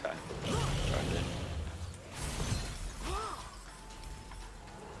 Oh, okay. Tried it.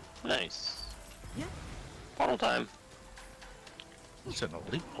 Nice. Portal time. It's an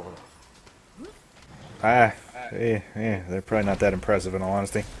elite portal. They're probably not that impressive in all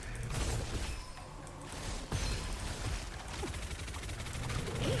honesty.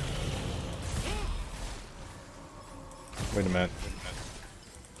 Wait a minute.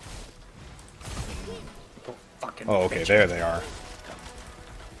 Fucking Oh, okay, bitch. there they are.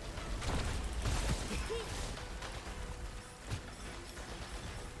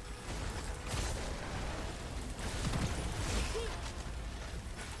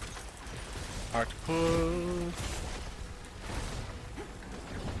 Octopus.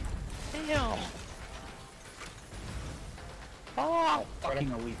 Damn. Oh, Fucking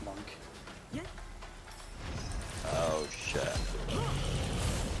elite monk. oh shit. Where'd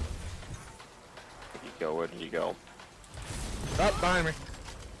you go? Where did you go? Up behind me.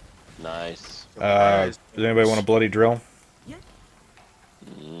 Nice. Does anybody want a bloody drill?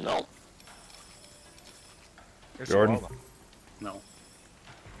 No. Here's Jordan? some lava. No.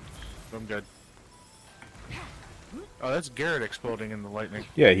 I'm good. Oh, that's Garrett exploding in the lightning.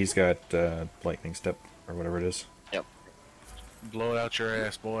 Yeah, he's got lightning step or whatever it is. Yep. Blow it out your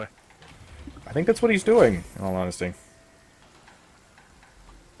ass, boy. I think that's what he's doing, in all honesty.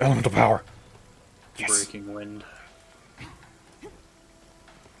 Elemental power. Yes. Breaking wind.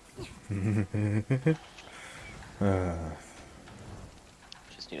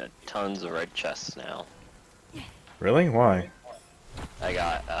 Just need tons of red chests now. Really? Why? I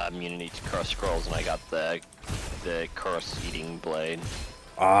got immunity to curse scrolls, and I got the curse eating blade.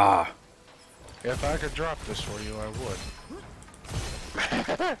 Ah. If I could drop this for you, I would.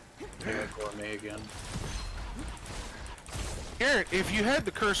 I got gourmet again. Garrett, if you had the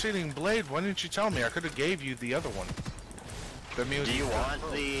curse-eating blade, why didn't you tell me? I could have gave you the other one. The Do you want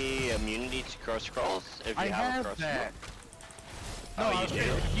the immunity to curse scrolls? If you I a have curse that. scroll? No, Oh, you do?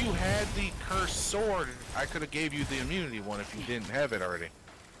 if you had the cursed sword, I could have gave you the immunity one if you didn't have it already.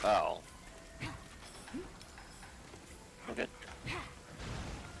 Oh. Okay.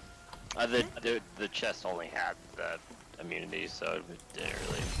 The chest only had the immunity, so it didn't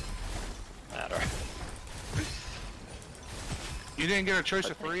really matter. You didn't get a choice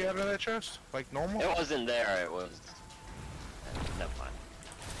of 3 out of that chest? Like normal? It wasn't there, it was... Never mind.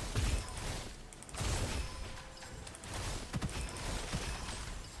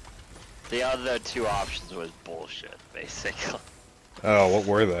 The other 2 options was bullshit, basically. Oh, what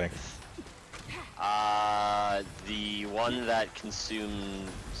were they? The one that consumes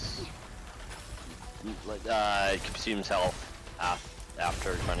health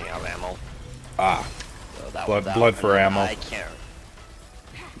after running out of ammo. Ah. So that Blood- that blood and for then ammo. I can't.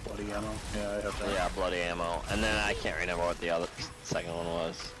 Bloody ammo. Yeah, I have that. Yeah, bloody ammo, and then I can't remember what the other second one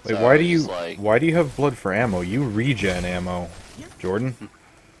was. Wait, So why do it's you just like, why do you have blood for ammo? You regen ammo, Jordan.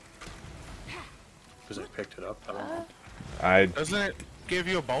 Because I picked it up. I don't know. Doesn't it give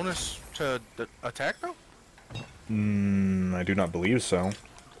you a bonus to the attack though? I do not believe so.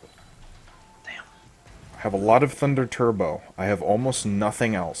 Damn. I have a lot of Thunder Turbo. I have almost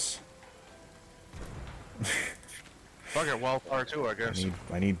nothing else. Fuck it, Wildfire too, I guess.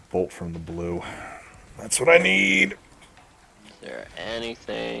 I need Bolt from the blue. That's what I need. Is there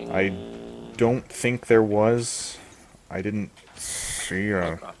anything? I don't think there was. I didn't see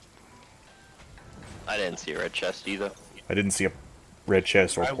a... I didn't see a red chest either. I didn't see a red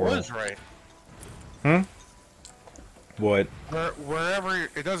chest or I portal. was right. What? Wherever,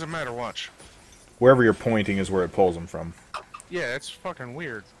 it doesn't matter, watch. Wherever you're pointing is where it pulls them from. Yeah, it's fucking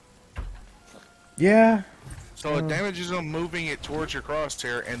weird. Yeah. So it damages them moving it towards your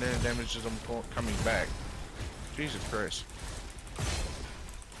crosshair, and then it damages them coming back. Jesus Christ.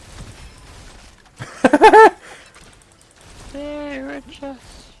 Hey, red chest.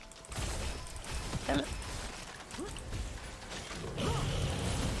 Damn it.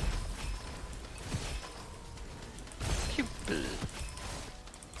 Cupid.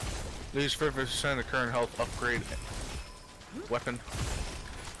 Lose 50% of current health upgrade weapon.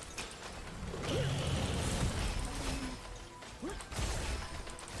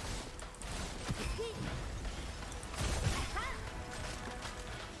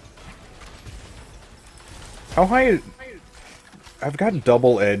 How high? I've got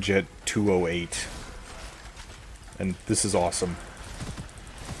double edge at 208. And this is awesome.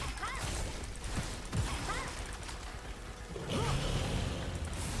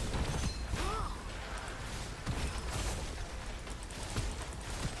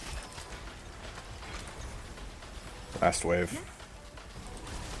 Last wave.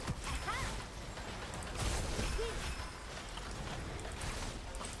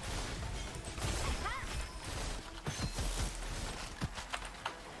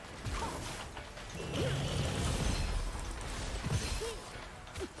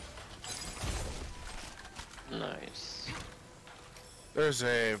 Nice. There's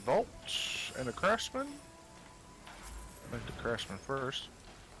a Vault and a Craftsman. Make the Craftsman first.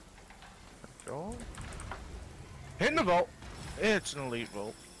 Go. Hitting the Vault. It's an elite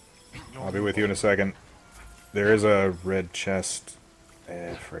Vault. I'll be with you in a second. There is a red chest.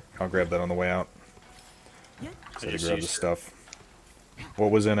 Frick. I'll grab that on the way out. So to grab the stuff.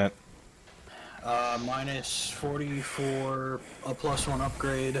 What was in it? Minus 40 for a +1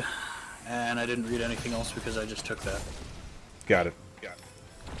 upgrade, and I didn't read anything else because I just took that. Got it.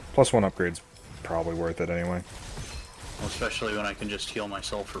 +1 upgrade's probably worth it anyway. Well, especially when I can just heal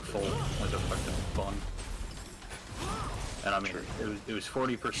myself for full, like a fucking fun. And I mean, it was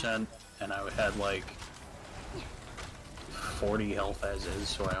 40%, and I had like 40 health as is,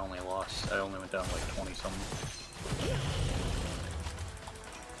 so I only went down like 20 something.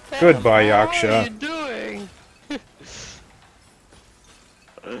 Goodbye, What are Yaksha. you doing?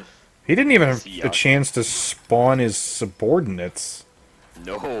 He didn't even have See a chance to spawn his subordinates.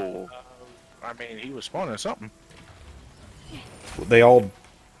 No. I mean, he was spawning something. They all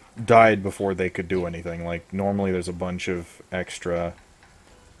died before they could do anything. Like, normally there's a bunch of extra...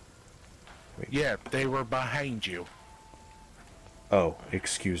 Yeah, they were behind you. Oh,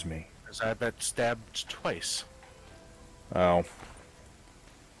 excuse me. Because I bet stabbed twice. Oh.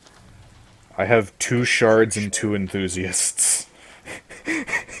 I have 2 shards and 2 enthusiasts.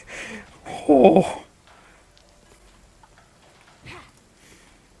 Oh.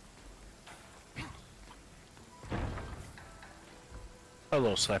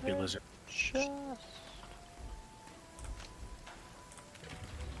 Hello, Slappy Lizard. Chest.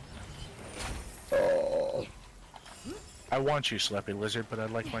 I want you, Slappy Lizard, but I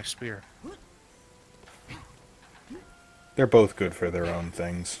like my spear. They're both good for their own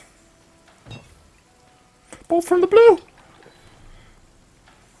things. Bolt from the blue!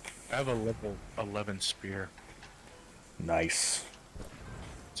 I have a level 11 spear. Nice.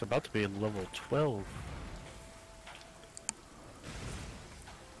 It's about to be a level 12.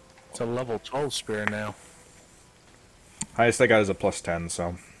 It's a level 12 spear now. Highest I got is a +10,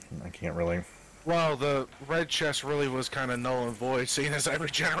 so I can't really... Well, the red chest really was kind of null and void, seeing as I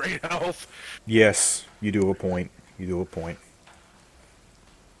regenerate health. Yes, you do have a point. You do have a point.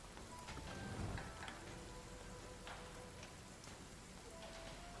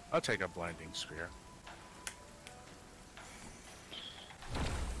 I'll take a blinding spear.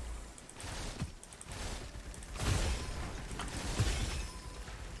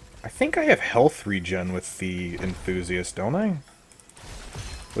 I think I have health regen with the enthusiast, don't I?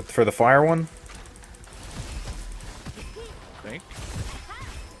 For the fire one? Think?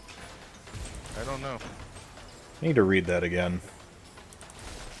 I don't know. I need to read that again.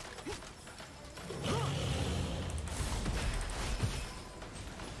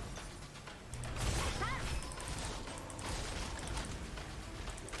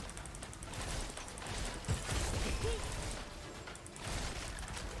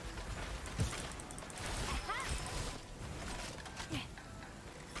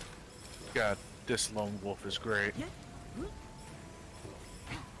 God, this lone wolf is great.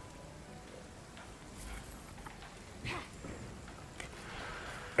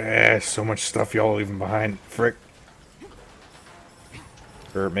 So much stuff y'all leaving behind. Frick.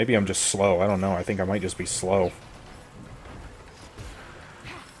 Or maybe I'm just slow. I don't know. I think I might just be slow.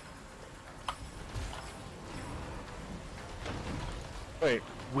 Wait,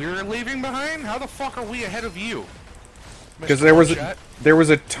 we're leaving behind? How the fuck are we ahead of you? Because Mr. there was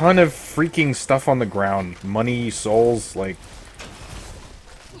a ton of freaking stuff on the ground. Money, souls, like...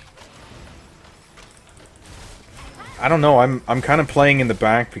 I don't know, I'm kind of playing in the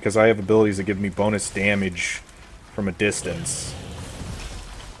back because I have abilities that give me bonus damage from a distance.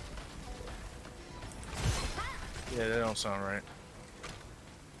 Yeah, that don't sound right.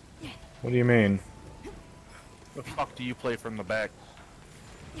 What do you mean? The fuck do you play from the back?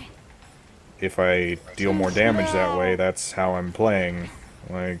 If I deal more damage that way, that's how I'm playing.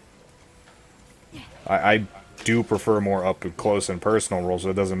 Like, I do prefer more up close and personal rolls,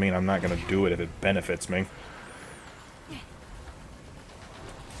 so it doesn't mean I'm not going to do it if it benefits me.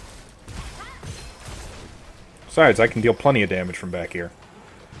 Besides, I can deal plenty of damage from back here.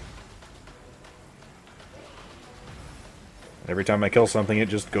 Every time I kill something, it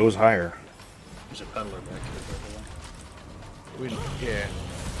just goes higher. There's a peddler back here, by the way. Yeah.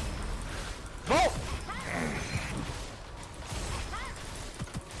 Oh!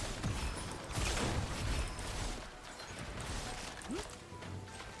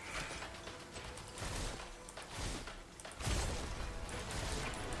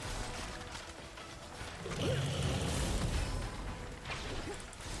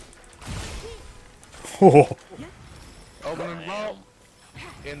 Oh, Open the vault.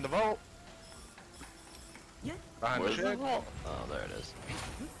 In the vault. Behind Where's the the shed. vault? Oh, there it is.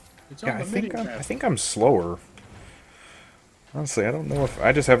 It's yeah, on I the think mini I map. think I'm slower. Honestly, I don't know if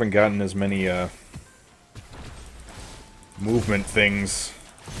I just haven't gotten as many movement things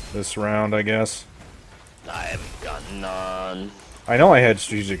this round, I guess. I haven't gotten none. I know I had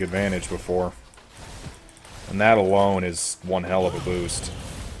strategic advantage before. And that alone is one hell of a boost.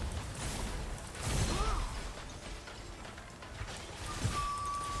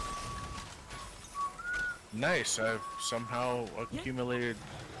 Nice, I've somehow accumulated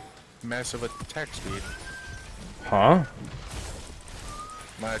massive attack speed. Huh?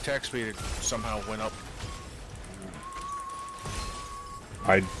 My attack speed somehow went up.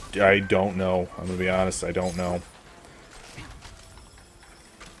 I don't know. I'm gonna be honest, I don't know.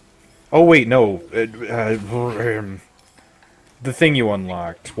 Oh wait, no. The thing you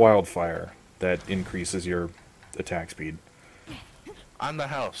unlocked, Wildfire, that increases your attack speed. On the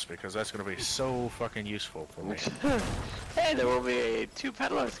house, because that's gonna be so fucking useful for me. Hey, there will be 2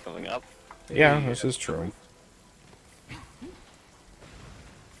 peddlers coming up. Yeah, this is true.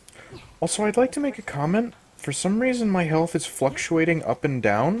 Also, I'd like to make a comment. For some reason, my health is fluctuating up and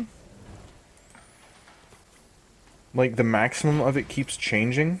down. Like, the maximum of it keeps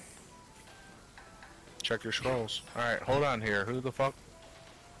changing. Check your scrolls. Alright, hold on here. Who the fuck?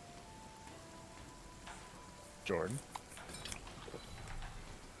 Jordan.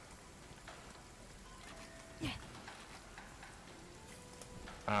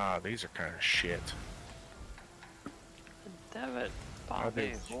 Ah, these are kind of shit. Damn it,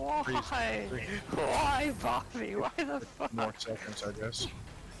 Bobby. Please, Why? please. Why, Bobby? Why the fuck? More seconds, I guess.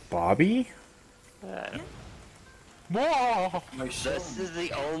 Bobby? Whoa! This is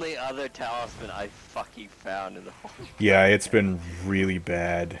the only other talisman I fucking found in the whole. Yeah, it's been really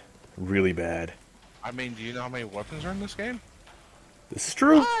bad. Really bad. I mean, do you know how many weapons are in this game? This is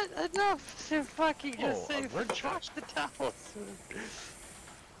true. What? Enough to fucking just Oh, say a red fuck chest. the talisman.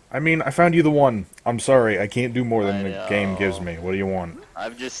 I mean, I found you the one. I'm sorry, I can't do more than I the game gives know. me. What do you want?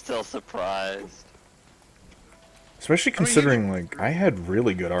 I'm just still surprised. Especially I mean, considering, like, I had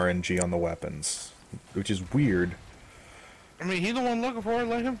really good RNG on the weapons. Which is weird. I mean, he's the one looking for it.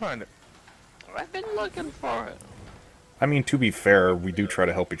 Let him find it. I've been looking for it. I mean, to be fair, we do try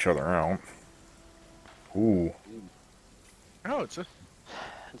to help each other out. Ooh. Oh, it's a...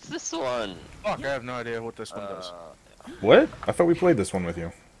 It's this one. Fuck, I have no idea what this one does. What? I thought we played this one with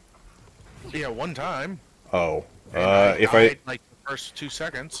you. Yeah, one time. Oh. And If died, like, the first 2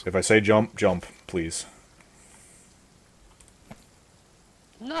 seconds. I say jump, jump, please.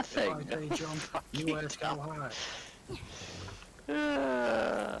 Nothing. I say jump, you ask how high.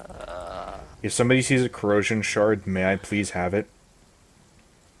 If somebody sees a corrosion shard, may I please have it?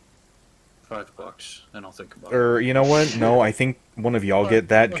 $5, and I'll think about it. Or, you know what? No, I think one of y'all get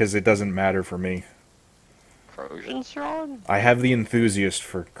that, because it doesn't matter for me. Corrosion shard? I have the enthusiast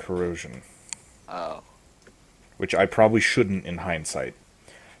for corrosion. Oh. Which I probably shouldn't in hindsight.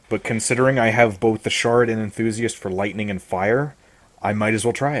 But considering I have both the Shard and Enthusiast for Lightning and Fire, I might as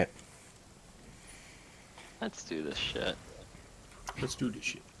well try it. Let's do this shit. Let's do this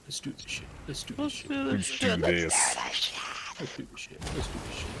shit. Let's do this shit. Let's do this Let's shit. do this Let's shit. do this. Let's do this shit. Let's do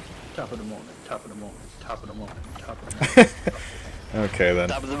this shit. Top of the morning. Top of the morning. Top of the morning. Top of the morning. Okay then.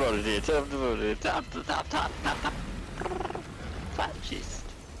 Top of the motor, dude. Top of the motor. Top. Fascist.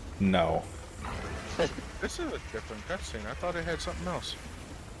 No. This is a different cutscene. I thought it had something else.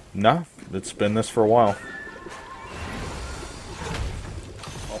 No, it's been this for a while.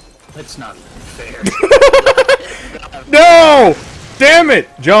 That's not fair. No! Damn it!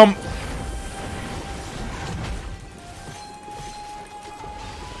 Jump!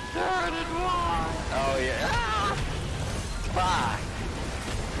 Oh yeah. Ah! Fuck.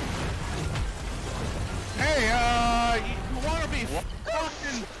 Hey, you wanna be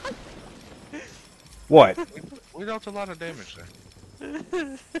fucking... What? We dealt a lot of damage there.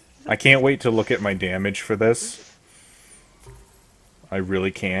 I can't wait to look at my damage for this. I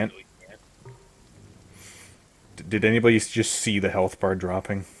really can't. Did anybody just see the health bar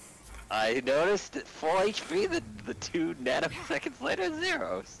dropping? I noticed at full HP the 2 nanoseconds later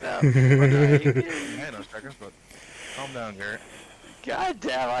 0. So Nanoseconds, but calm down, Garrett. God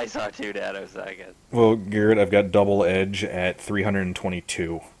damn, I saw 2 nanoseconds. Well, Garrett, I've got double edge at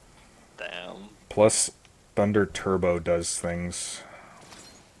 322. Damn. Plus, Thunder Turbo does things.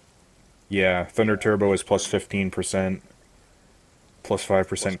 Yeah, Thunder Turbo is plus 15%. Plus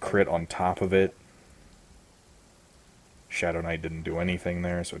 5% crit on top of it. Shadow Knight didn't do anything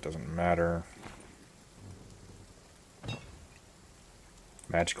there, so it doesn't matter.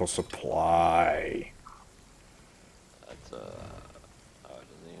 Magical Supply. That's oh, it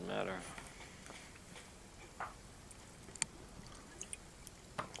doesn't even matter.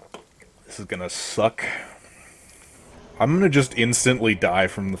 This is gonna suck. I'm gonna just instantly die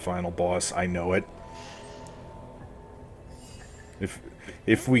from the final boss. I know it.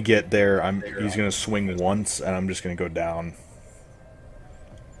 If we get there, he's gonna swing once, and I'm just gonna go down.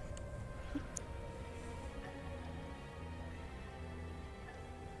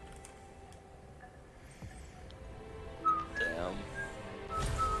 Damn.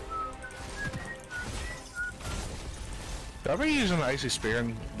 Are we using an icy spear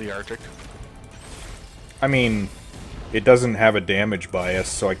in the Arctic? I mean, it doesn't have a damage bias,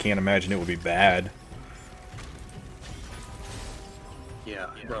 so I can't imagine it would be bad. Yeah,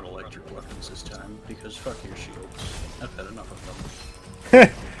 I brought electric weapons this time, because fuck your shields. I've had enough of them.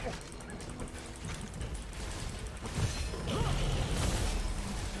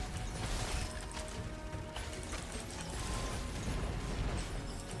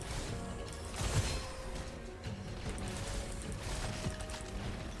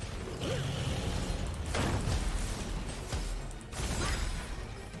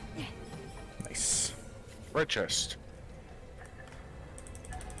 Nice. Red chest.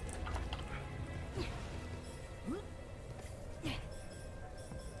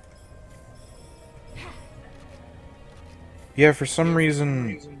 Yeah, for some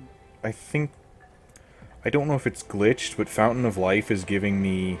reason, I think... I don't know if it's glitched, but Fountain of Life is giving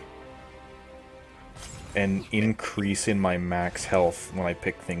me an increase in my max health when I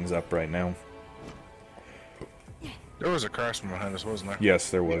pick things up right now. There was a craftsman behind us, wasn't there? Yes,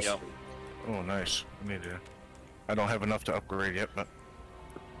 there was. Yep. Oh, nice. I don't have enough to upgrade yet, but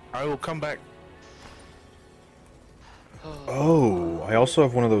I will come back. Oh, I also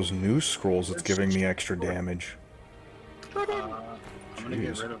have one of those new scrolls that's giving me extra damage. I'm gonna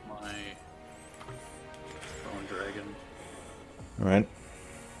get Jeez. rid of my bone dragon. Alright.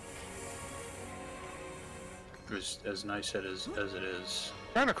 As nice as it is.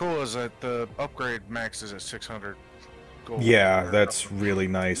 Kind of cool is that the upgrade max is at 600 gold. Yeah, that's really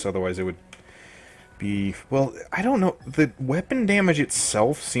nice, otherwise it would be... Well, I don't know, the weapon damage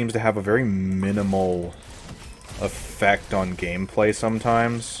itself seems to have a very minimal effect on gameplay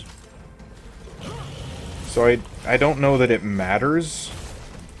sometimes. So I don't know that it matters.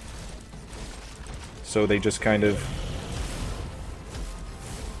 So they just kind of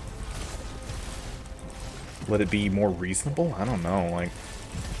let it be more reasonable? I don't know, like...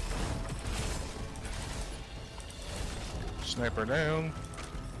 Sniper down.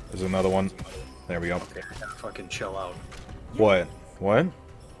 There's another one. There we go. Okay, I gotta fucking chill out. What? What?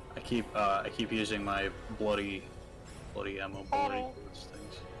 I keep using my bloody ammo bloody bullets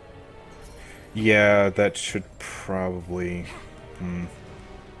things. Yeah, that should probably...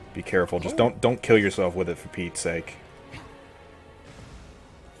 Be careful. Just don't kill yourself with it, for Pete's sake.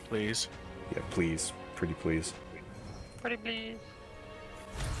 Please. Yeah, please. Pretty please. Pretty please.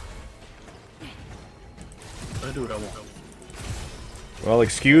 I do what I want. Well,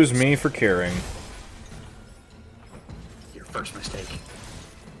 excuse me for caring. Your first mistake.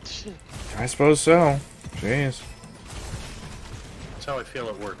 I suppose so. Jeez. That's how I feel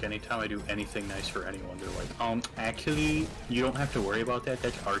at work. Anytime I do anything nice for anyone, they're like, actually, you don't have to worry about that.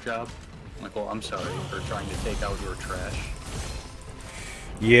 That's our job. I'm like, well, I'm sorry for trying to take out your trash.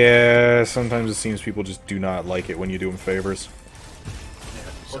 Yeah, sometimes it seems people just do not like it when you do them favors. Yeah,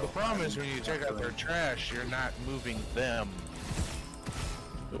 Well, the problem is when you take out their trash, you're not moving them.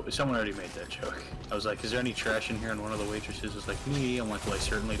 Someone already made that joke. I was like, is there any trash in here? And one of the waitresses was like, me. I'm like, well, I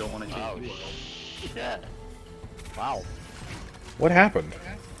certainly don't want to take Oh, you out. yeah. Wow. What happened?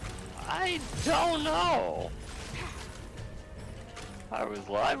 I don't know. I was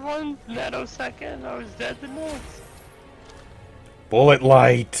live 1 nanosecond. I was dead the next. Bullet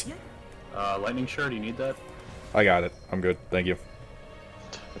light! Lightning Shard, do you need that? I got it. I'm good. Thank you.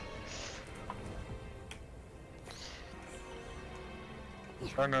 I'm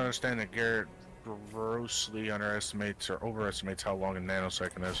trying to understand that Garrett grossly underestimates or overestimates how long a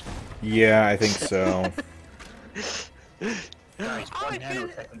nanosecond is. Yeah, I think so. Guys, 1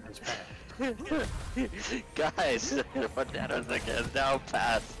 nanosecond has passed. Guys, 1 nanosecond has now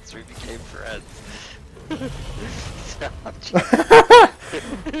passed since we became friends. Stop.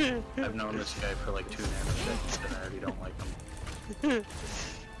 I've known this guy for like 2 nanoseconds and I already don't like him.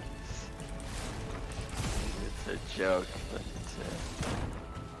 It's a joke, but it's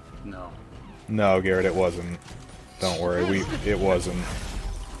No. No, Garrett, it wasn't. Don't worry, it wasn't.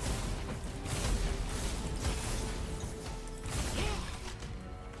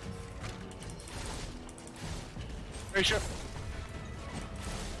 Spaceship!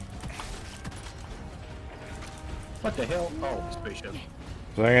 What the hell? Oh, spaceship.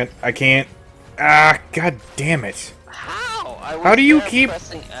 Second, I can't. Ah, god damn it. How? I was How do you there keep-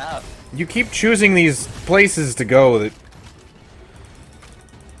 pressing F. You keep choosing these places to go that...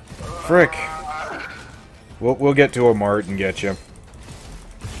 Frick. We'll get to a mart and get you.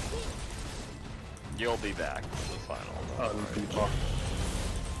 You'll be back for the final. People.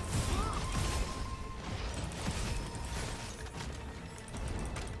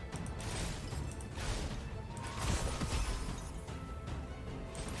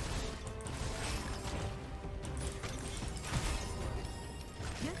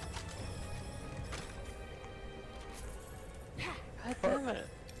 God damn it.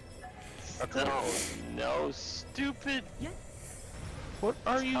 Still no stupid. What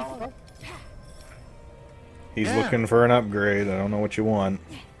are you? Oh. He's Yeah. looking for an upgrade. I don't know what you want.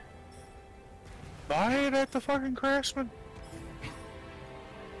 Buy it at the fucking Craftsman?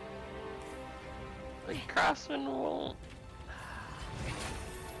 The craftsman won't.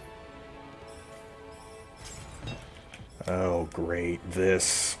 Oh, great.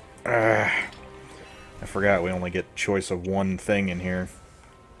 This. I forgot we only get choice of one thing in here.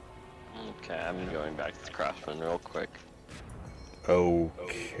 Okay, I'm going back to the craftsman real quick.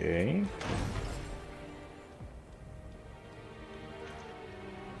 Okay.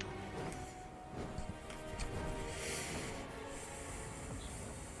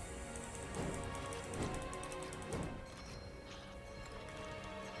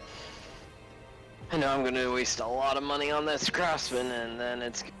 I know I'm gonna waste a lot of money on this craftsman and then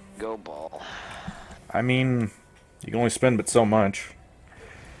it's go ball. I mean, you can only spend but so much.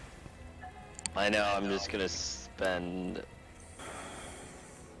 I know, I'm just gonna spend.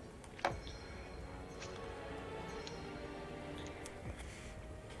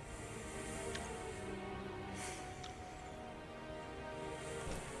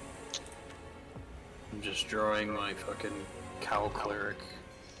 I'm just drawing my fucking cow cleric.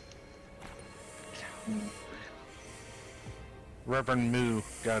 Reverend Moo,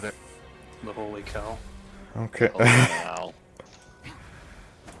 got it. The holy cow. Okay. Oh, wow.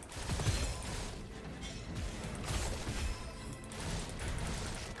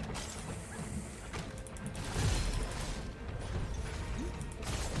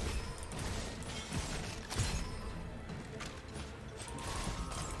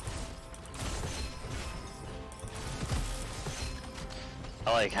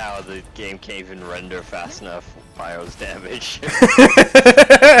 I like how the game can't even render fast enough Bio's damage.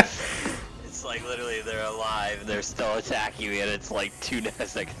 It's like literally they're alive, they're still attacking me, and it's like 2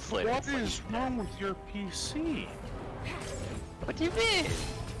 seconds later. What It's like, is wrong with your PC? what do you mean?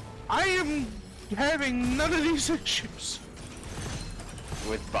 I am having none of these issues.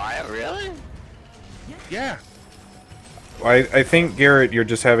 With Bio, really? Yeah. I think, Garrett, you're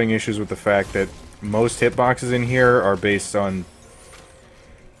just having issues with the fact that most hitboxes in here are based on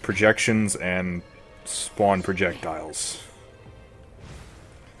projections and spawn projectiles.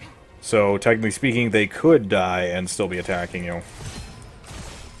 So, technically speaking, they could die and still be attacking you.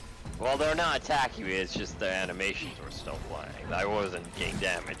 Well, they're not attacking me, it's just their animations were still playing. I wasn't getting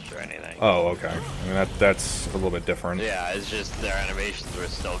damaged or anything. Oh, okay. I mean, that's a little bit different. Yeah, it's just their animations were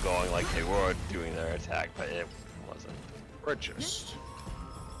still going like they were doing their attack, but it wasn't. Purchased.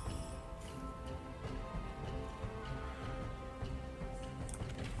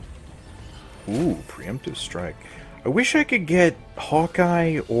 Ooh, preemptive strike. I wish I could get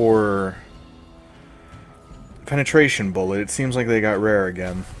Hawkeye or penetration bullet. It seems like they got rare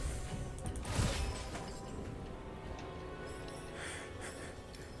again.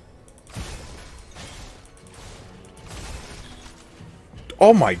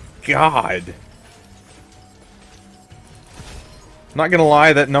 Oh my god! Not gonna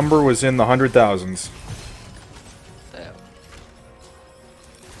lie, that number was in the 100,000s. Damn.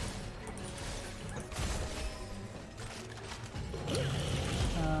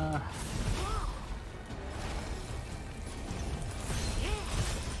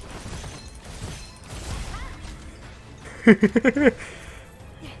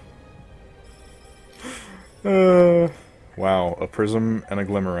 Wow, a prism and a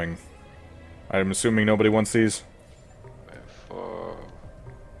glimmering. I'm assuming nobody wants these? For...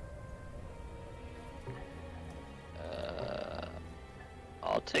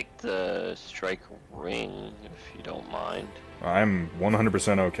 I'll take the strike ring if you don't mind. I'm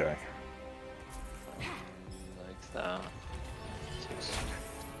 100% okay. Like that.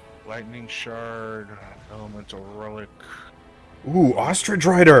 Lightning shard, elemental relic. Ooh, ostrich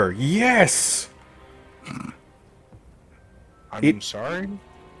rider! Yes! I'm sorry?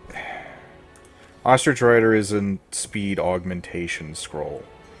 Ostrich rider is a speed augmentation scroll.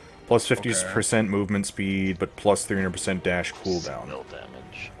 Plus 50% movement speed, but plus 300% dash cooldown. Skill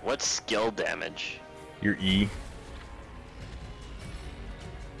damage. What's skill damage? Your E.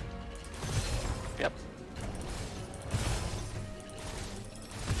 Yep.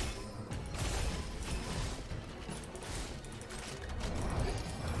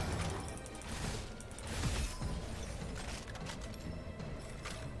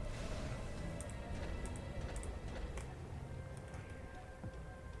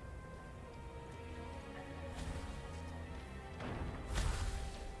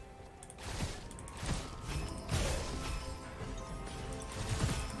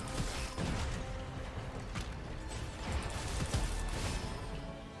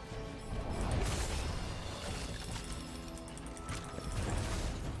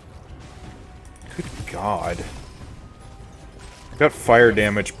 God. Got fire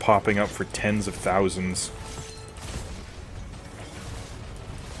damage popping up for tens of thousands.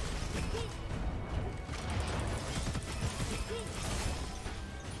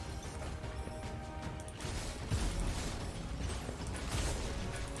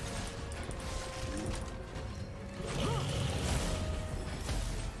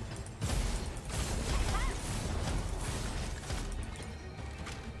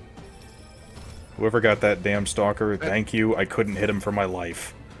 Whoever got that damn stalker, thank you. I couldn't hit him for my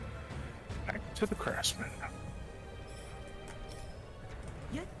life. Back to the craftsman.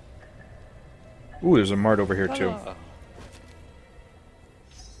 Ooh, there's a mart over here too. Ah.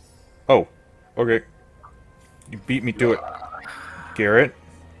 Oh, okay. You beat me to it. Garrett?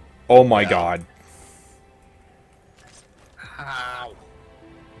 Oh my god. How?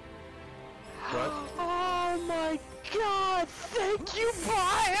 What? Oh my god! Thank you,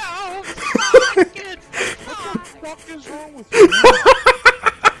 Bio! What the fuck is wrong with you?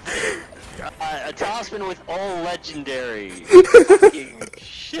 A Tossman with all legendary. Fucking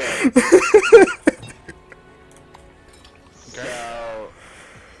shit. So,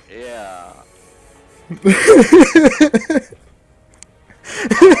 yeah.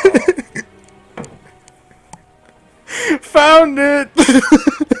 Found it!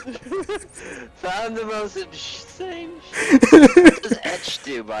 Found the most insane shit. What does Etch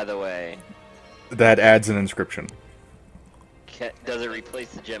do, by the way? That adds an inscription. Does it replace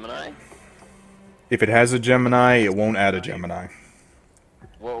the Gemini? If it has a Gemini, it won't add a Gemini.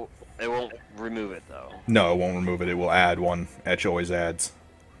 Well, it won't remove it, though. No, it won't remove it. It will add one. Etch always adds.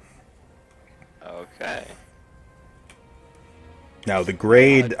 Okay. Now, the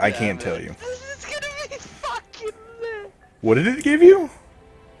grade, I Damn can't it. tell you. This is gonna be fucking lit. What did it give you?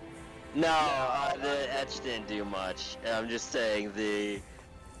 No, the Etch didn't do much. I'm just saying the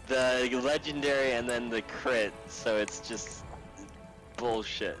legendary and then the crit, so it's just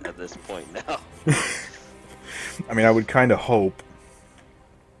bullshit at this point now. I mean, I would kind of hope.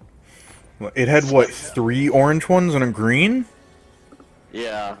 Well, it had, what, 3 orange ones and a green?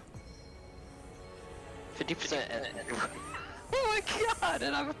 Yeah. 50%. Oh my god,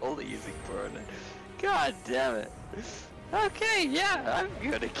 and I'm only using burn. God damn it. Okay, yeah, I'm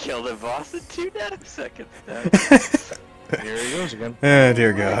gonna kill the boss in 2 nanoseconds now. Here he goes again. Oh, dear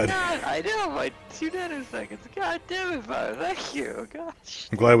Oh my God. I know, my 2 nanoseconds. God damn it, Bio. Thank you. Gosh.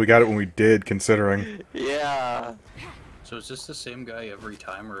 I'm glad we got it when we did, considering. Yeah. So is this the same guy every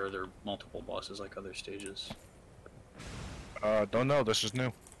time, or are there multiple bosses like other stages? Don't know. This is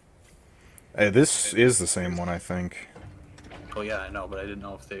new. This is the same one, I think. Oh yeah, I know, but I didn't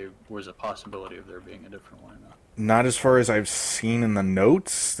know if there was a possibility of there being a different one or not. Not as far as I've seen in the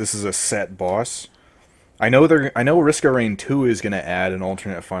notes. This is a set boss. I know Risk of Rain 2 is going to add an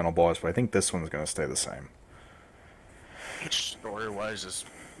alternate final boss, but I think this one's going to stay the same. Story-wise is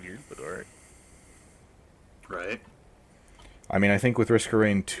weird, but alright. Right? I mean, I think with Risk of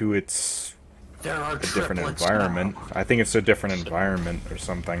Rain 2 it's There are a different triplets environment. now. I think it's a different environment or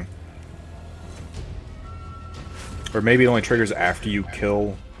something. Or maybe it only triggers after you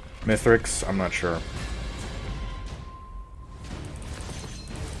kill Mithrix. I'm not sure.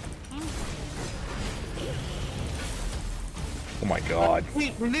 Oh my God. We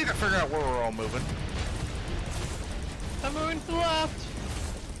need to figure out where we're all moving. I'm moving to the left.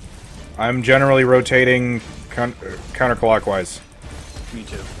 I'm generally rotating counterclockwise. Me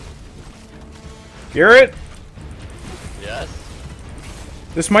too. Garrett, Yes.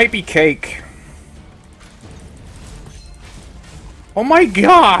 this might be cake. Oh my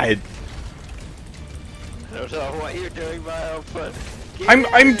God! I don't know what you're doing, Bio, but...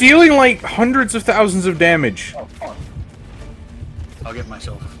 I'm dealing like hundreds of thousands of damage. Oh, fuck. I'll get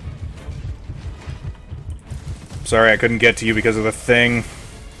myself. Sorry, I couldn't get to you because of the thing.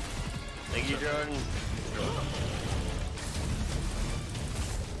 Thank you, Jordan.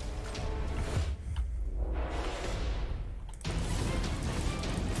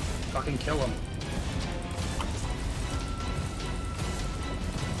 Fucking kill him.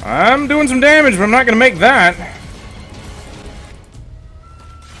 I'm doing some damage, but I'm not gonna make that.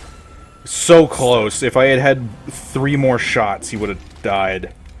 So close. If I had had 3 more shots, he would have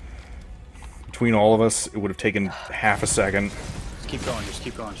died. Between all of us, it would have taken half a second. Just keep going, just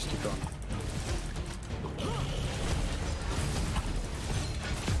keep going, just keep going.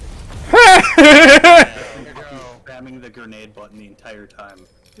 Spamming the grenade button the entire time.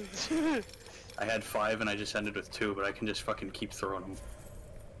 I had 5 and I just ended with 2, but I can just fucking keep throwing them.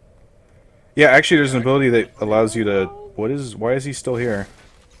 Yeah, actually, there's an ability that allows you to... Why is he still here?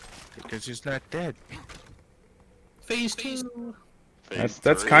 Because he's not dead. Phase 2!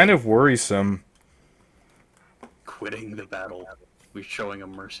 That's kind of worrisome. Quitting the battle. We're showing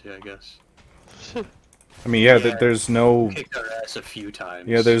him mercy, I guess. I mean, yeah, there's no... Kicked our ass a few times.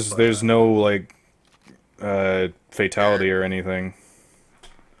 Yeah, there's but, no, like, fatality or anything.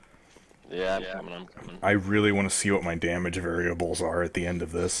 Yeah, I'm coming. I really want to see what my damage variables are at the end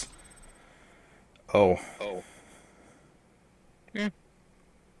of this. Oh. Yeah.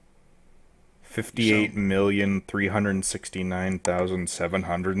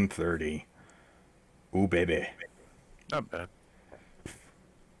 58,369,730. Ooh, baby. Not bad.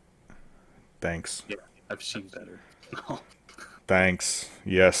 Thanks. Yeah, I've seen better. Thanks.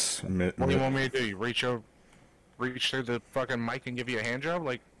 Yes. What do you want me to do? You reach through the fucking mic and give you a hand job?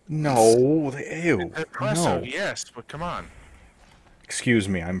 Like, No. Ew. impressive, No. yes, but come on. Excuse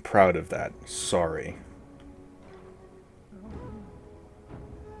me. I'm proud of that. Sorry.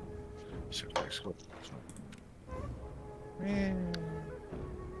 You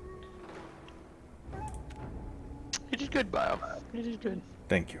did good, Bio. You did good.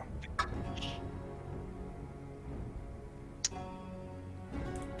 Thank you.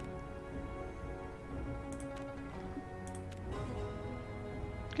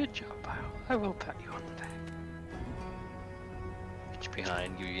 Good job, Bio. I will pat you on the back. Get you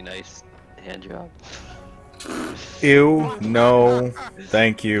behind, give you a nice hand job. Ew. No.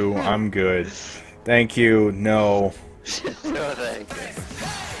 Thank you. I'm good. Thank you. No. No, thank you.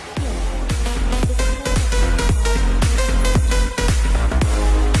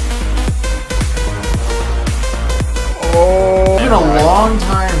 Oh. It's been a long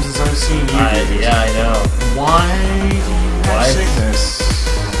time since I've seen you. Yeah, I know. Why do you have Why? sickness?